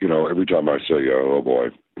 Every time I say, "Oh boy,"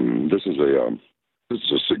 this is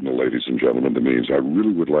a signal, ladies and gentlemen. That means I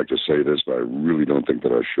really would like to say this, but I really don't think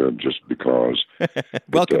that I should, just because.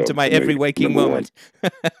 Welcome to my every waking moment.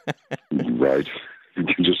 Right. You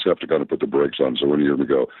just have to kind of put the brakes on. So when you hear me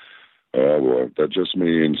go, "Oh boy," that just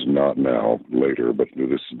means not now, later. But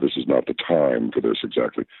this is not the time for this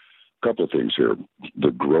exactly. A couple of things here: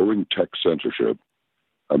 the growing tech censorship.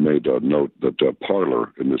 I made a note that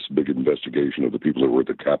Parler, in this big investigation of the people who were at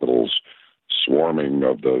the Capitol's swarming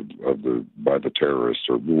by the terrorists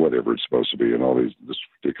or whatever it's supposed to be, and all this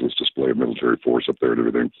ridiculous display of military force up there and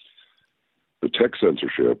everything, the tech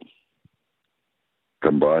censorship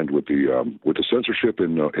combined with the censorship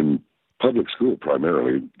in public school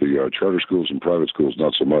primarily, the charter schools and private schools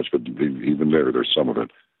not so much, but even there's some of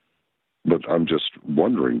it. But I'm just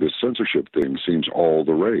wondering, this censorship thing seems all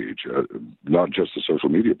the rage, not just the social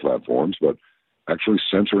media platforms, but actually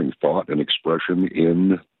censoring thought and expression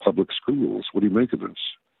in public schools. What do you make of this?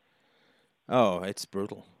 Oh, it's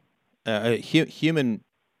brutal. Human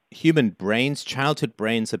brains, childhood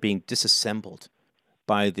brains are being disassembled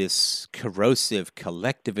by this corrosive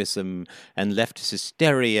collectivism and leftist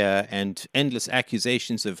hysteria and endless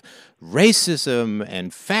accusations of racism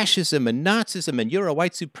and fascism and Nazism and you're a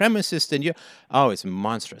white supremacist and it's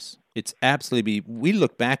monstrous. It's absolutely, we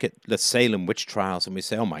look back at the Salem witch trials and we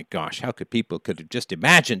say, oh my gosh, how could have just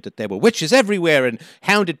imagined that there were witches everywhere and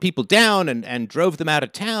hounded people down and drove them out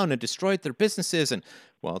of town and destroyed their businesses. And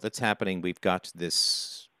well, that's happening. We've got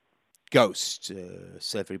this ghost.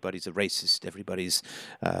 So everybody's a racist. Everybody's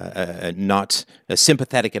not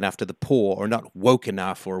sympathetic enough to the poor or not woke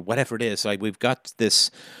enough or whatever it is. Like we've got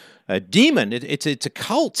this demon. It's a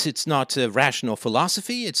cult. It's not a rational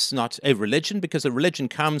philosophy. It's not a religion, because a religion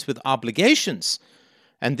comes with obligations.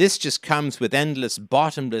 And this just comes with endless,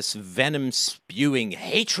 bottomless, venom-spewing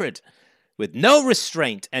hatred, with no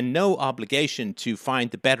restraint and no obligation to find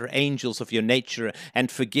the better angels of your nature and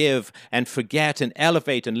forgive and forget and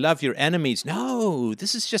elevate and love your enemies. No,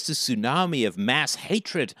 this is just a tsunami of mass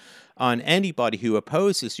hatred on anybody who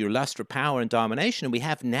opposes your lust for power and domination. And we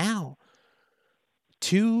have now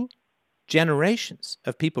 2 generations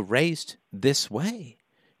of people raised this way,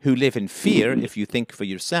 who live in fear, if you think for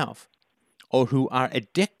yourself, or who are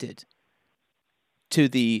addicted to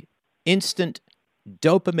the instant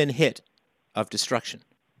dopamine hit of destruction.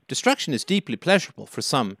 Destruction is deeply pleasurable for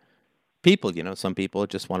some people. You know, some people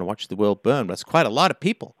just want to watch the world burn. That's quite a lot of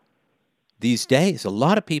people these days, a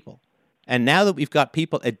lot of people. And now that we've got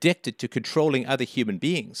people addicted to controlling other human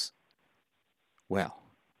beings, well,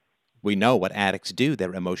 we know what addicts do.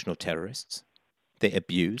 They're emotional terrorists. They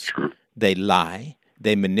abuse, they lie,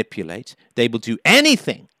 they manipulate. They will do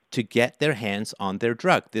anything to get their hands on their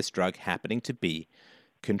drug. This drug happening to be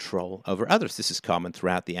control over others. This is common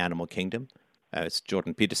throughout the animal kingdom. As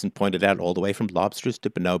Jordan Peterson pointed out, all the way from lobsters to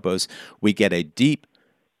bonobos, we get a deep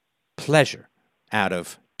pleasure out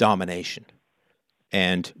of domination.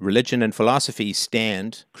 And religion and philosophy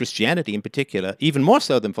stand, Christianity in particular, even more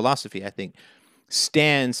so than philosophy, I think,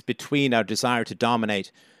 stands between our desire to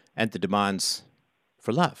dominate and the demands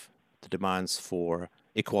for love, the demands for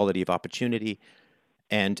equality of opportunity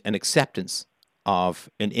and an acceptance of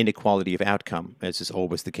an inequality of outcome, as is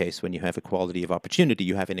always the case. When you have equality of opportunity,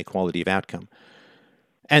 you have inequality of outcome.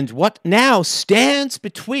 And what now stands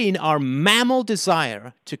between our mammal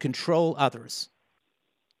desire to control others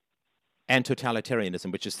and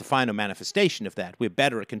totalitarianism, which is the final manifestation of that. We're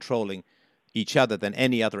better at controlling each other than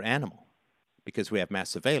any other animal, because we have mass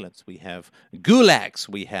surveillance, we have gulags,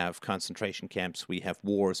 we have concentration camps, we have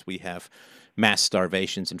wars, we have mass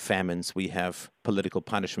starvations and famines, we have political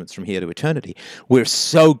punishments from here to eternity. We're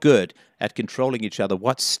so good at controlling each other.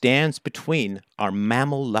 What stands between our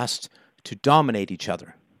mammal lust to dominate each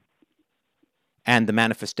other and the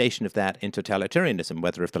manifestation of that in totalitarianism,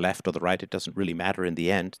 whether of the left or the right, it doesn't really matter in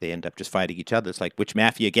the end. They end up just fighting each other. It's like, which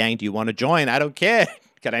mafia gang do you want to join? I don't care.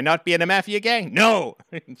 Can I not be in a mafia gang? No.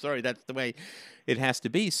 I'm sorry, that's the way it has to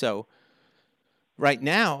be. So right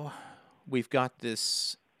now, we've got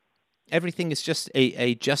this, everything is just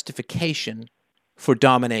a justification for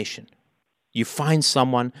domination. You find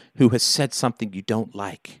someone who has said something you don't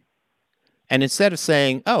like. And instead of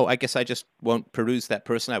saying, oh, I guess I just won't peruse that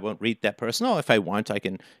person, I won't read that person. Oh, if I want, I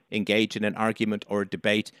can engage in an argument or a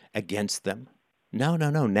debate against them. No.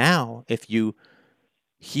 Now, if you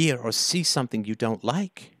hear or see something you don't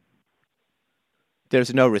like,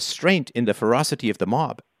 there's no restraint in the ferocity of the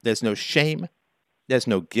mob. There's no shame. There's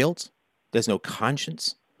no guilt. There's no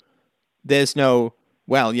conscience. There's no,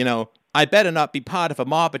 well, I better not be part of a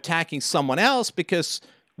mob attacking someone else, because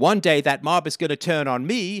one day that mob is going to turn on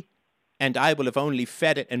me and I will have only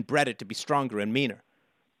fed it and bred it to be stronger and meaner.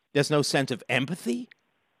 There's no sense of empathy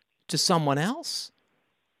to someone else.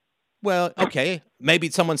 Well, okay,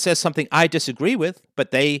 maybe someone says something I disagree with,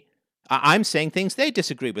 but I'm saying things they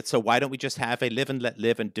disagree with. So why don't we just have a live and let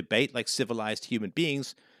live and debate like civilized human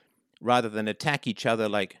beings rather than attack each other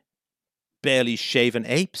like barely shaven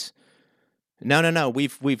apes? No.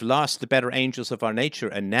 We've lost the better angels of our nature,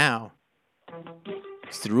 and now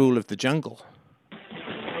it's the rule of the jungle.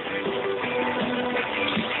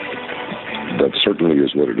 That certainly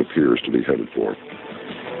is what it appears to be headed for,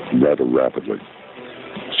 rather rapidly.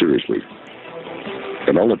 Seriously.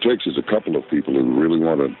 And all it takes is a couple of people who really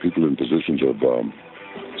people in positions of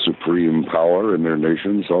supreme power in their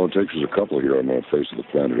nations. All it takes is a couple here on the face of the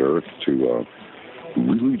planet Earth to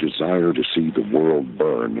really desire to see the world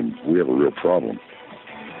burn, and we have a real problem.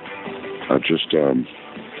 I just tell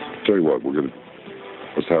you what,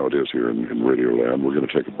 that's how it is here in Radio Land. We're going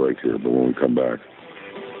to take a break here, but when we come back,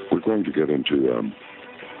 we're going to get into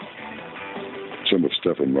some of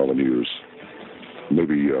Stefan Molyneux'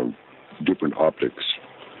 maybe different optics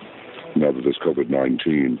now that this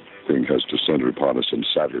COVID-19 thing has descended upon us and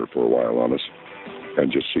sat here for a while on us,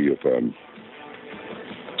 and just see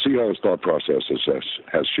how his thought process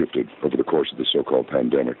has shifted over the course of the so-called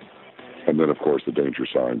pandemic. And then, of course, the danger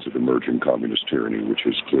signs of emerging communist tyranny, which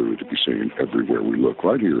is clearly to be seen everywhere we look,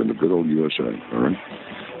 right here in the good old USA. All right?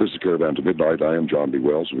 This is Caravan to Midnight. I am John B.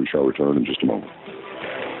 Wells, and we shall return in just a moment.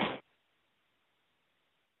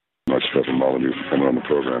 Much Stefan Molyneux for coming on the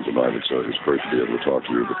program tonight. It's great to be able to talk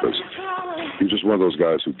to you because he's just one of those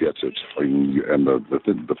guys who gets it. And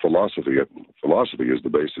the philosophy is the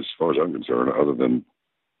basis, as far as I'm concerned, other than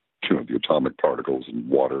the atomic particles and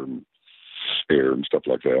water and air and stuff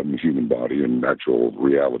like that, and the human body and actual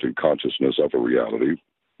reality, consciousness of a reality,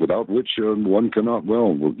 without which one cannot,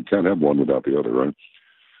 we can't have one without the other, right?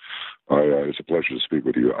 It's a pleasure to speak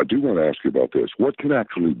with you. I do want to ask you about this. What can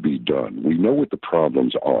actually be done? We know what the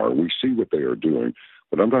problems are. We see what they are doing,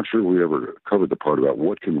 but I'm not sure we ever covered the part about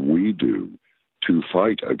what can we do to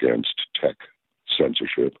fight against tech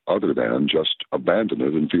censorship other than just abandon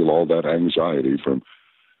it and feel all that anxiety from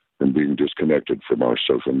being disconnected from our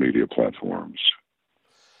social media platforms.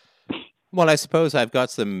 Well, I suppose I've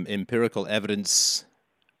got some empirical evidence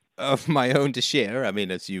of my own to share. I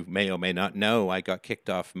mean, as you may or may not know, I got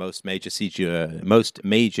kicked off most major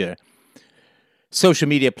social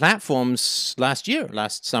media platforms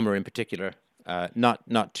last summer in particular,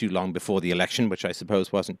 not too long before the election, which I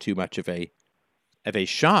suppose wasn't too much of a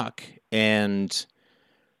shock. And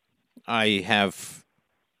I have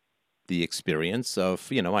the experience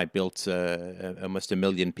of, I built almost 1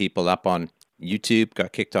 million people up on YouTube,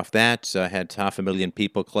 got kicked off that. I had 500,000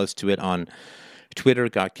 people close to it on Twitter,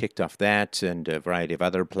 got kicked off that, and a variety of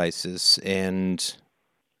other places. And,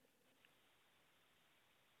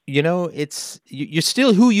 it's you're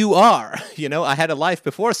still who you are. I had a life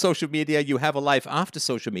before social media. You have a life after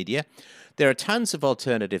social media. There are tons of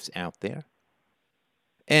alternatives out there.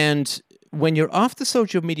 And when you're off the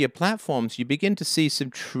social media platforms, you begin to see some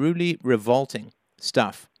truly revolting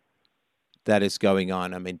stuff that is going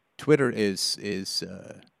on. I mean, Twitter is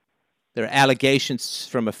there are allegations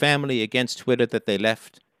from a family against Twitter that they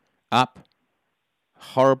left up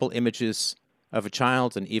horrible images of a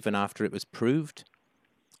child, and even after it was proved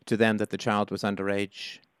to them that the child was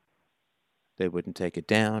underage, they wouldn't take it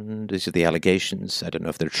down. These are the allegations. I don't know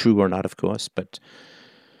if they're true or not, of course, but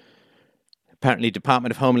apparently,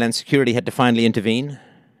 Department of Homeland Security had to finally intervene.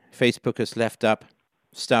 Facebook has left up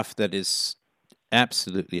stuff that is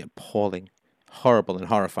absolutely appalling, horrible, and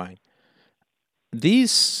horrifying.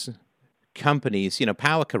 These companies,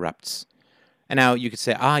 power corrupts. And now you could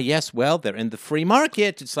say, yes, well, they're in the free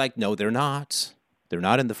market. It's like, no, they're not. They're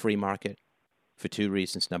not in the free market for two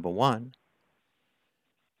reasons. Number one,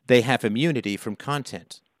 they have immunity from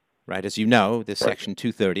content. Right, as you know, there's Section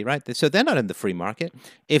 230, right? So they're not in the free market.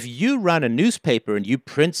 If you run a newspaper and you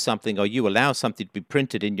print something or you allow something to be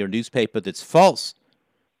printed in your newspaper that's false,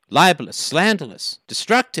 libelous, slanderous,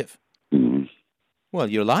 destructive, well,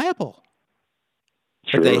 you're liable.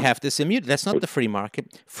 Sure. But they have this immunity. That's not the free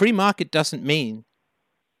market. Free market doesn't mean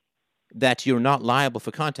that you're not liable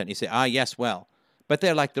for content. You say, yes, well. But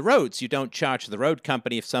they're like the roads. You don't charge the road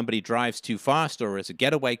company if somebody drives too fast or is a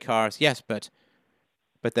getaway car. Yes, but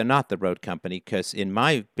they're not the road company because in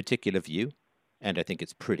my particular view, and I think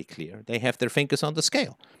it's pretty clear, they have their fingers on the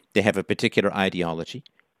scale. They have a particular ideology,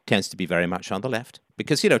 tends to be very much on the left,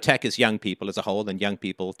 because, tech is young people as a whole, and young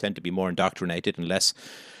people tend to be more indoctrinated and less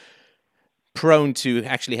prone to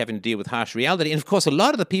actually having to deal with harsh reality. And, of course, a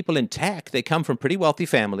lot of the people in tech, they come from pretty wealthy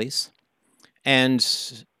families,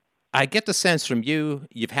 and I get the sense from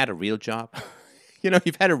you've had a real job.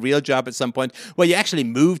 You've had a real job at some point where you actually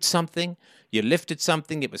moved something. You lifted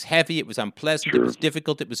something, it was heavy, it was unpleasant, It was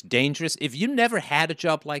difficult, it was dangerous. If you never had a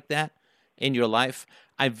job like that in your life,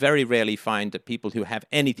 I very rarely find that people who have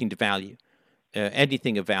anything of value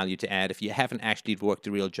to add, if you haven't actually worked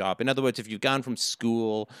a real job. In other words, if you've gone from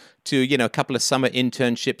school to, a couple of summer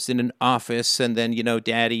internships in an office and then,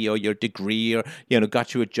 daddy or your degree or,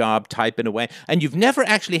 got you a job typing away, and you've never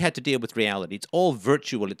actually had to deal with reality. It's all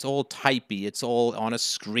virtual, it's all typey, it's all on a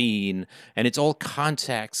screen, and it's all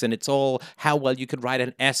context, and it's all how well you could write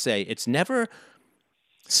an essay. It's never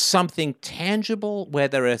something tangible where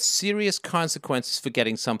there are serious consequences for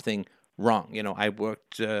getting something wrong. I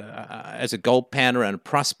worked as a gold panner and a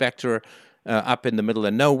prospector up in the middle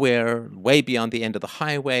of nowhere, way beyond the end of the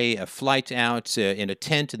highway, a flight out in a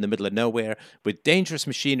tent in the middle of nowhere with dangerous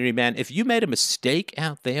machinery, man. If you made a mistake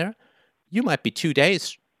out there, you might be 2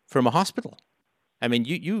 days from a hospital. I mean,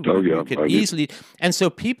 you could easily... And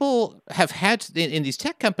so people have had, in these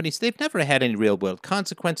tech companies, they've never had any real-world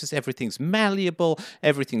consequences. Everything's malleable,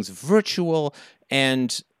 everything's virtual,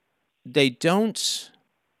 and they don't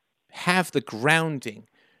have the grounding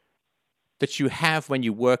that you have when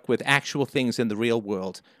you work with actual things in the real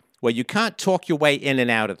world, where you can't talk your way in and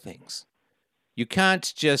out of things. You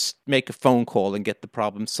can't just make a phone call and get the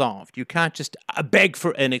problem solved. You can't just beg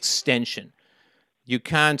for an extension. You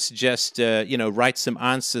can't just, write some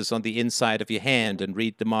answers on the inside of your hand and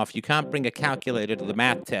read them off. You can't bring a calculator to the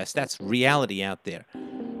math test. That's reality out there.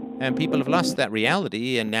 And people have lost that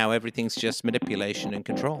reality, and now everything's just manipulation and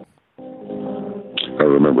control. I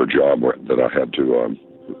remember a job that I had to,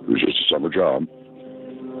 it was just a summer job,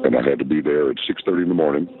 and I had to be there at 6:30 in the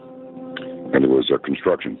morning, and it was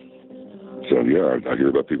construction. So, yeah, I hear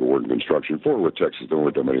about people working construction. In Fort Worth, Texas, there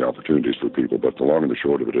aren't that many opportunities for people, but the long and the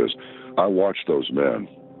short of it is, I watch those men.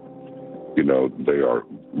 You know, they are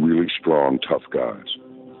really strong, tough guys,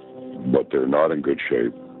 but they're not in good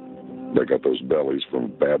shape. They got those bellies from a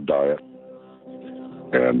bad diet,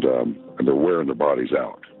 and they're wearing their bodies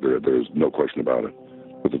out. There's no question about it.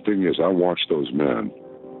 But the thing is, I watch those men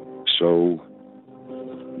so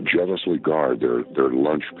jealously guard their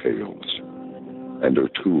lunch pails and their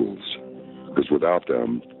tools, because without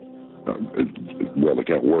them, they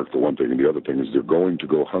can't work, for one thing, and the other thing is they're going to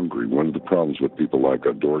go hungry. One of the problems with people like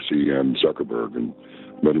Dorsey and Zuckerberg and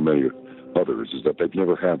many, many others is that they've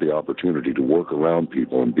never had the opportunity to work around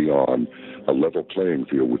people and be on a level playing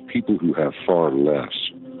field with people who have far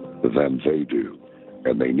less than they do.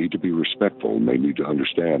 And they need to be respectful, and they need to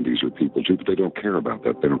understand these are people too, but they don't care about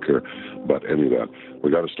that. They don't care about any of that. We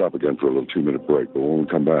got to stop again for a little 2-minute break, but when we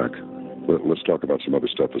come back, let's talk about some other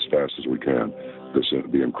stuff as fast as we can.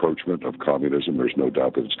 The encroachment of communism, there's no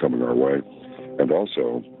doubt that it's coming our way. And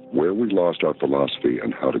also, where we lost our philosophy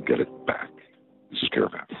and how to get it back. This is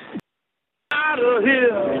Caravan.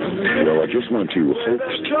 You know, I just went to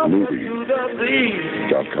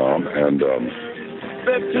hoaxedmovie.com, and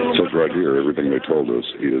it says right here, everything they told us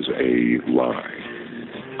is a lie.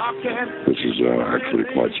 This is actually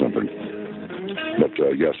quite something. But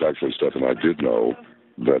yes, actually, Stefan, I did know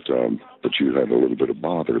that you had a little bit of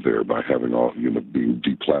bother there by having being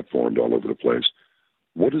deplatformed all over the place.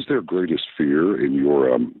 What is their greatest fear in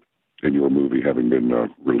your movie having been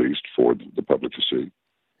released for the public to see?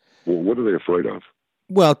 Well, what are they afraid of?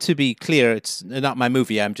 Well, to be clear, it's not my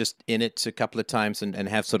movie. I'm just in it a couple of times and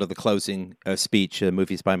have sort of the closing speech. The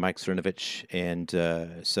movie's by Mike Cernovich, and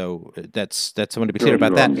so that's. I want to be clear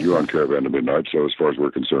about that. You're on Caravan to Midnight, so as far as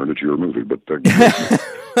we're concerned, it's your movie. But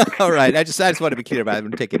all right, I just want to be clear about it. I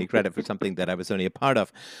don't take any credit for something that I was only a part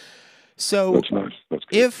of. So that's nice. That's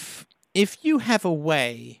good. If you have a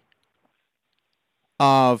way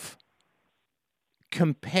of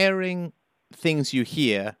comparing things you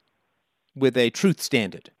hear with a truth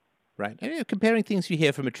standard, right? Comparing things you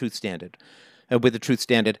hear from a truth standard with a truth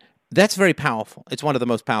standard, that's very powerful. It's one of the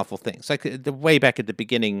most powerful things. Like the way back at the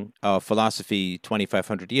beginning of philosophy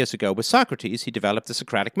 2,500 years ago with Socrates, he developed the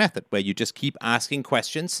Socratic method where you just keep asking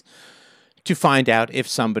questions to find out if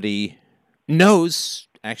somebody knows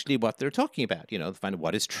actually what they're talking about. Find out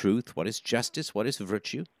what is truth, what is justice, what is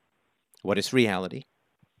virtue, what is reality,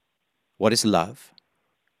 what is love.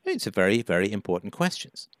 It's a very, very important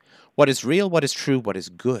questions. What is real? What is true? What is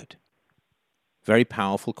good? Very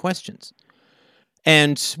powerful questions.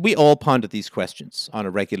 And we all ponder these questions on a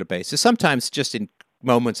regular basis, sometimes just in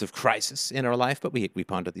moments of crisis in our life, but we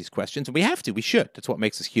ponder these questions, and we have to, we should. That's what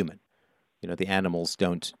makes us human. The animals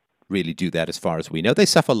don't really do that as far as we know. They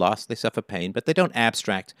suffer loss, they suffer pain, but they don't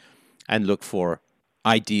abstract and look for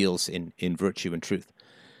ideals in virtue and truth.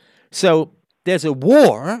 So there's a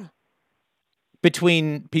war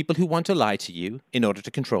between people who want to lie to you in order to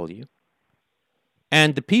control you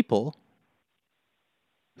and the people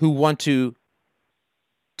who want to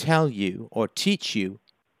tell you or teach you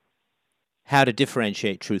how to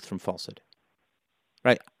differentiate truth from falsehood.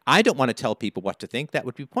 Right? I don't want to tell people what to think. That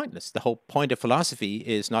would be pointless. The whole point of philosophy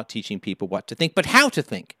is not teaching people what to think, but how to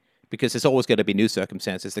think, because there's always going to be new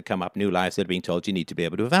circumstances that come up, new lies that are being told. You need to be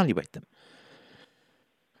able to evaluate them.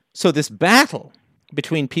 So this battle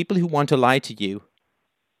between people who want to lie to you,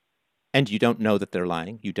 and you don't know that they're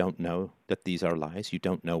lying, you don't know that these are lies, you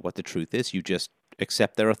don't know what the truth is, you just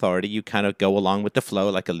accept their authority, you kind of go along with the flow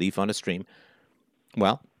like a leaf on a stream.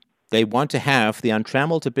 Well, they want to have the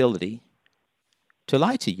untrammeled ability to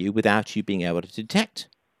lie to you without you being able to detect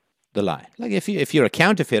the lie. Like if you're a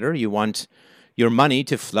counterfeiter, you want your money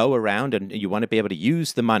to flow around and you want to be able to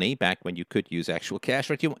use the money back when you could use actual cash,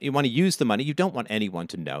 right? You want to use the money. You don't want anyone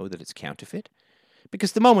to know that it's counterfeit.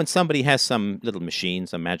 Because the moment somebody has some little machine,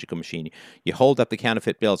 some magical machine, you hold up the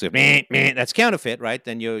counterfeit bills, that's counterfeit, right?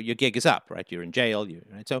 Then your gig is up, right? You're in jail,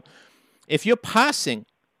 right? So if you're passing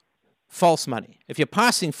false money, if you're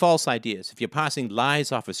passing false ideas, if you're passing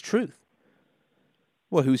lies off as truth,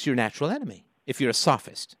 Well, who's your natural enemy? If you're a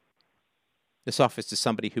sophist. The sophist is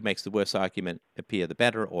somebody who makes the worse argument appear the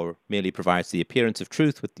better, or merely provides the appearance of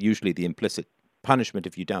truth with usually the implicit punishment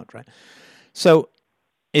if you don't, right? So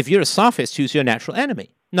if you're a sophist, who's your natural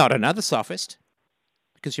enemy? Not another sophist,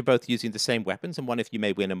 because you're both using the same weapons, and one if you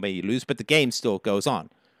may win and may you lose, but the game still goes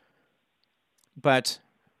on. But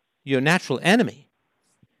your natural enemy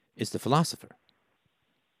is the philosopher.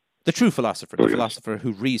 The true philosopher, the philosopher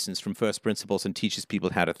who reasons from first principles and teaches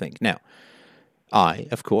people how to think. Now, I,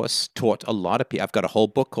 of course, taught a lot of people. I've got a whole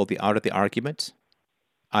book called The Art of the Argument.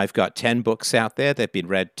 I've got 10 books out there that have been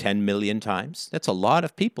read 10 million times. That's a lot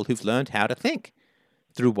of people who've learned how to think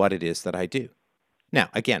through what it is that I do. Now,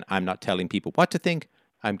 again, I'm not telling people what to think.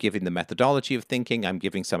 I'm giving the methodology of thinking. I'm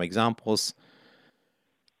giving some examples.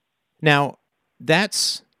 Now,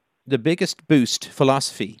 that's the biggest boost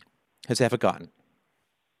philosophy has ever gotten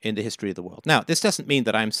in the history of the world. Now, this doesn't mean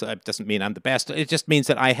that I'm the best. It just means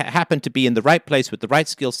that I happen to be in the right place with the right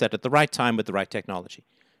skill set at the right time with the right technology.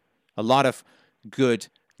 A lot of good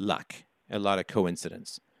luck, a lot of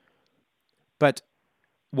coincidence. But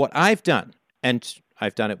what I've done, and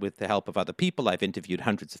I've done it with the help of other people. I've interviewed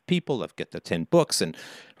hundreds of people. I've got the 10 books, and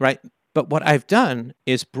right. But what I've done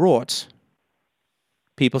is brought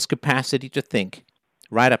people's capacity to think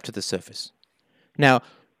right up to the surface. Now,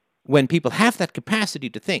 when people have that capacity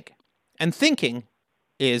to think, and thinking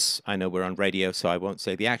is, I know we're on radio, so I won't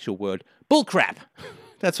say the actual word, bullcrap.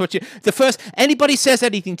 That's what anybody says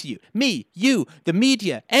anything to you, me, you, the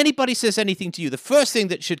media, anybody says anything to you, the first thing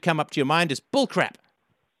that should come up to your mind is bullcrap.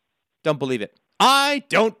 Don't believe it. I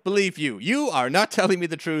don't believe you. You are not telling me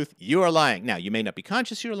the truth. You are lying. Now, you may not be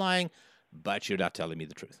conscious you're lying, but you're not telling me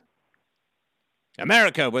the truth.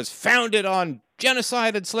 America was founded on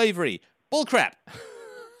genocide and slavery. Bullcrap.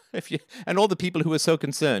 And all the people who are so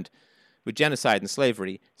concerned with genocide and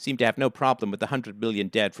slavery seem to have no problem with the 100 million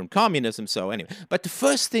dead from communism. So anyway, but the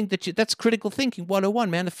first thing that's critical thinking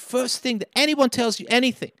 101, man. The first thing that anyone tells you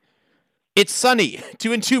anything, it's sunny.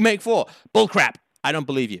 2 and 2 make 4. Bullcrap. I don't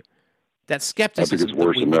believe you. That skepticism. I think it's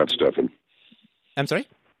worse than that, Stefan. I'm sorry?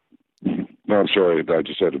 No, I'm sorry. I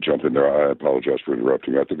just had to jump in there. I apologize for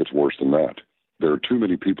interrupting. I think it's worse than that. There are too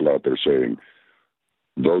many people out there saying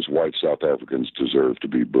those white South Africans deserve to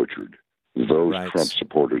be butchered. Those right. Trump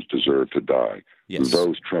supporters deserve to die. Yes.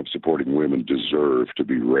 Those Trump-supporting women deserve to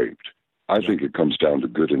be raped. I think it comes down to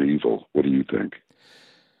good and evil. What do you think?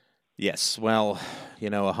 Yes. Well,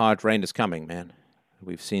 a hard rain is coming, man.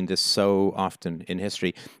 We've seen this so often in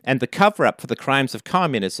history. And the cover-up for the crimes of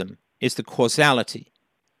communism is the causality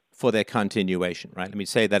for their continuation, right? Let me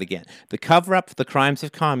say that again. The cover-up for the crimes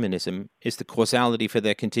of communism is the causality for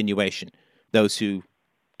their continuation. Those who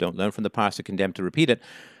don't learn from the past are condemned to repeat it.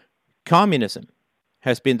 Communism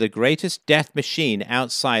has been the greatest death machine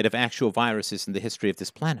outside of actual viruses in the history of this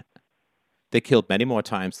planet. They killed many more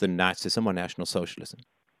times than Nazism or National Socialism.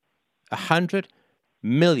 100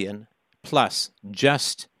 million plus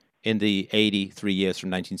just in the 83 years from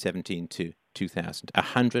 1917 to 2000.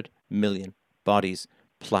 100 million bodies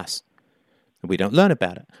plus. We don't learn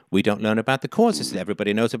about it. We don't learn about the causes.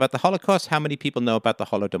 Everybody knows about the Holocaust. How many people know about the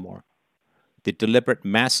Holodomor? The deliberate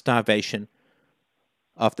mass starvation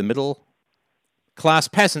of the middle-class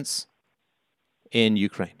peasants in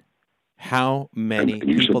Ukraine. How many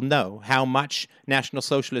people know how much National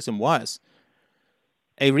Socialism was?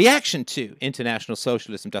 A reaction to international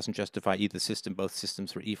socialism doesn't justify either system. Both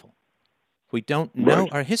systems were evil. We don't know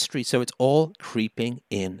our history, so it's all creeping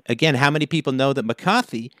in. Again, how many people know that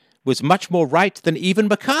McCarthy was much more right than even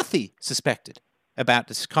McCarthy suspected about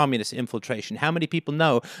this communist infiltration? How many people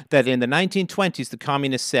know that in the 1920s, the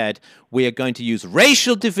communists said, we are going to use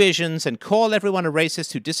racial divisions and call everyone a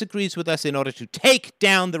racist who disagrees with us in order to take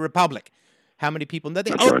down the republic? How many people know?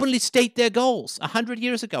 They openly state their goals. 100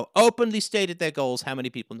 years ago, openly stated their goals. How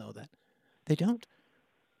many people know that? They don't.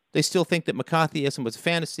 They still think that McCarthyism was a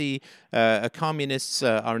fantasy. Communists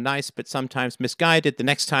are nice, but sometimes misguided. The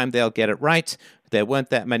next time they'll get it right. There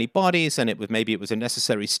weren't that many bodies, and maybe it was a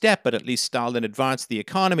necessary step, but at least Stalin advanced the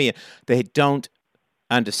economy. They don't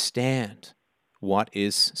understand what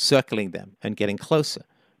is circling them and getting closer.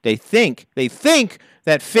 They think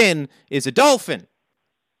that Finn is a dolphin.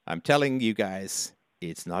 I'm telling you guys,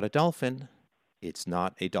 it's not a dolphin. It's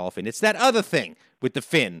not a dolphin. It's that other thing with the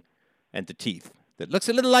fin and the teeth that looks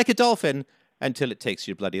a little like a dolphin until it takes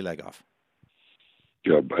your bloody leg off.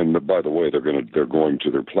 Yeah, and by the way, they're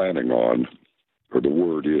planning on, or the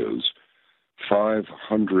word is,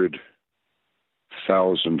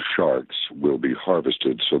 500,000 sharks will be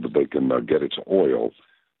harvested so that they can get its oil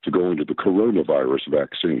to go into the coronavirus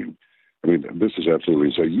vaccine. I mean, this is absolutely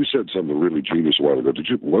insane. You said something really genius a while ago. Did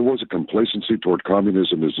you? What was it? Complacency toward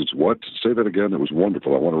communism is its what? Say that again. It was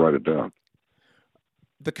wonderful. I want to write it down.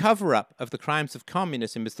 The cover-up of the crimes of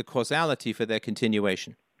communism is the causality for their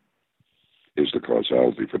continuation. Is the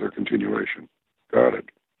causality for their continuation. Got it.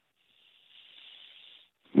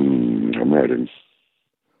 I'm writing.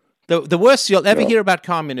 The worst you'll ever hear about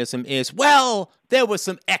communism is, well, there were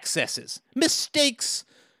some excesses. Mistakes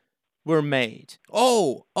were made.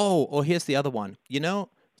 Oh, here's the other one.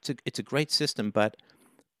 It's a great system, but,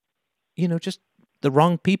 just the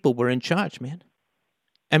wrong people were in charge, man.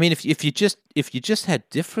 I mean, if you just had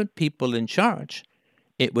different people in charge,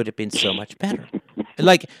 it would have been so much better.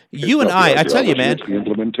 Like you and I tell you, man. The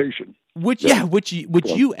implementation. Would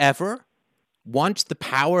you ever want the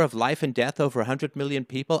power of life and death over 100 million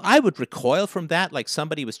people? I would recoil from that like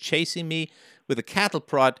somebody was chasing me with a cattle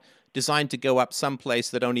prod designed to go up someplace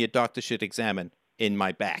that only a doctor should examine in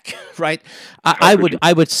my back, right? I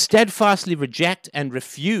would steadfastly reject and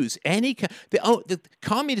refuse any... The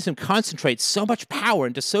communism concentrates so much power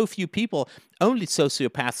into so few people. Only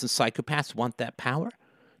sociopaths and psychopaths want that power.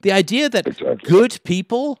 The idea that good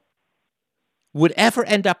people would ever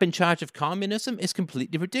end up in charge of communism is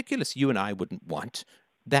completely ridiculous. You and I wouldn't want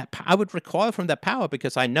that. I would recoil from that power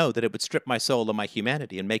because I know that it would strip my soul of my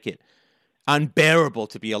humanity and make it unbearable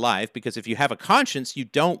to be alive, because if you have a conscience, you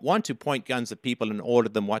don't want to point guns at people and order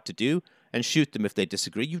them what to do and shoot them if they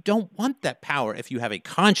disagree. You don't want that power if you have a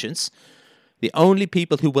conscience. The only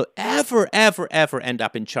people who will ever end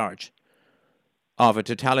up in charge of a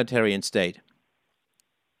totalitarian state,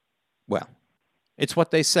 well, it's what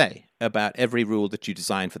they say about every rule that you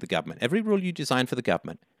design for the government. Every rule you design for the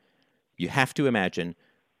government, you have to imagine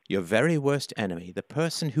your very worst enemy, the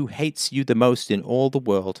person who hates you the most in all the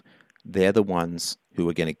world, they're the ones who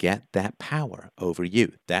are going to get that power over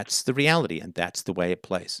you. That's the reality, and that's the way it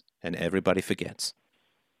plays. And everybody forgets.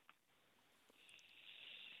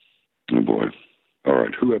 Oh, boy. All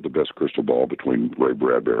right. Who had the best crystal ball between Ray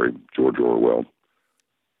Bradbury, George Orwell,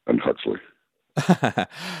 and Huxley?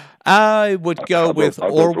 I would go with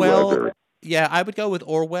Orwell. Yeah, I would go with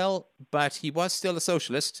Orwell, but he was still a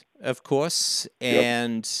socialist, of course,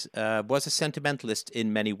 and was a sentimentalist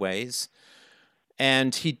in many ways.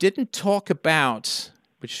 And he didn't talk about,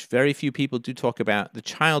 which very few people do talk about, the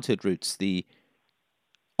childhood roots, the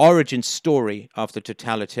origin story of the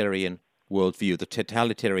totalitarian worldview, the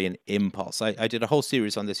totalitarian impulse. I did a whole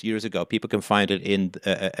series on this years ago. People can find it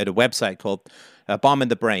at a website called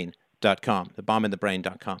bombinthebrain.com,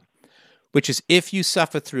 thebombinthebrain.com, which is if you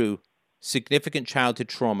suffer through significant childhood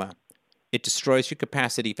trauma, it destroys your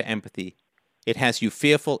capacity for empathy. It has you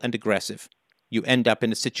fearful and aggressive. You end up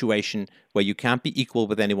in a situation where you can't be equal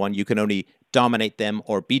with anyone. You can only dominate them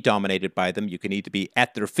or be dominated by them. You can either be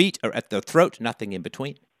at their feet or at their throat, nothing in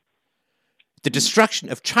between. The destruction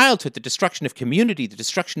of childhood, the destruction of community, the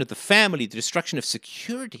destruction of the family, the destruction of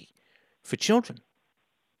security for children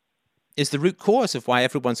is the root cause of why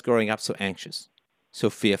everyone's growing up so anxious, so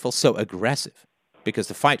fearful, so aggressive. Because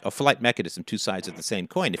the fight or flight mechanism, two sides of the same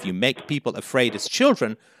coin. If you make people afraid as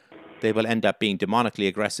children, they will end up being demonically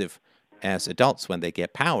aggressive as adults when they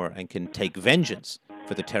get power and can take vengeance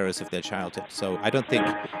for the terrors of their childhood. So I don't think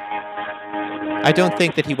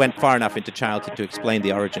that he went far enough into childhood to explain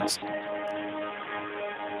the origins.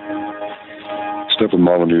 Stefan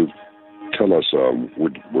Molyneux, tell us,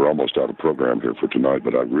 we're almost out of program here for tonight,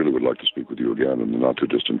 but I really would like to speak with you again in the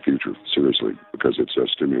not-too-distant future, seriously, because it's a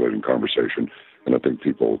stimulating conversation, and I think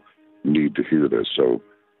people need to hear this. So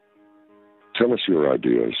tell us your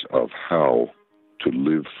ideas of how to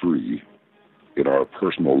live free in our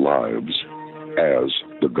personal lives as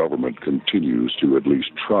the government continues to at least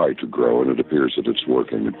try to grow, and it appears that it's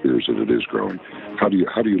working, it appears that it is growing. How do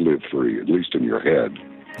you live free, at least in your head?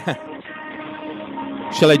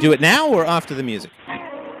 Shall I do it now or after the music?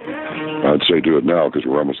 I'd say do it now because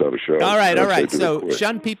we're almost out of show. All right. So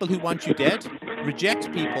shun people who want you dead.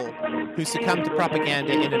 Reject people who succumb to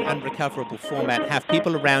propaganda in an unrecoverable format. Have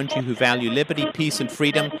people around you who value liberty, peace, and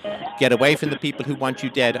freedom. Get away from the people who want you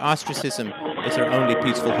dead. Ostracism is our only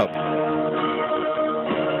peaceful hope.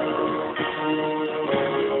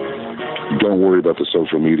 Don't worry about the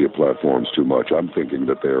social media platforms too much. I'm thinking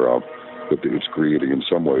that that it's creating in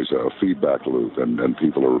some ways a feedback loop, and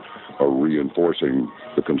people are reinforcing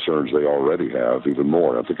the concerns they already have even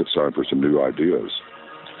more. I think it's time for some new ideas.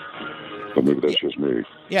 But maybe that's just me.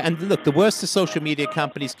 Yeah, and look, the worse the social media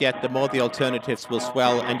companies get, the more the alternatives will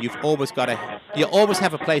swell, and you always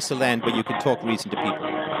have a place to land where you can talk reason to people.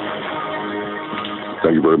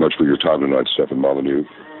 Thank you very much for your time tonight, Stefan Molyneux.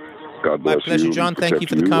 God My bless pleasure, you. John. Thank you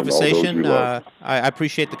for the protect you and all those conversation. you love. I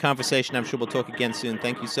appreciate the conversation. I'm sure we'll talk again soon.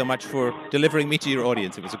 Thank you so much for delivering me to your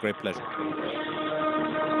audience. It was a great pleasure.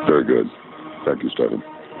 Very good. Thank you, Stefan.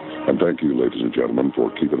 And thank you, ladies and gentlemen,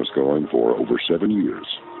 for keeping us going for over 7 years.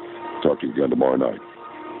 Talk to you again tomorrow night.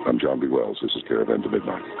 I'm John B. Wells. This is Caravan to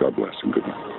Midnight. God bless and good night.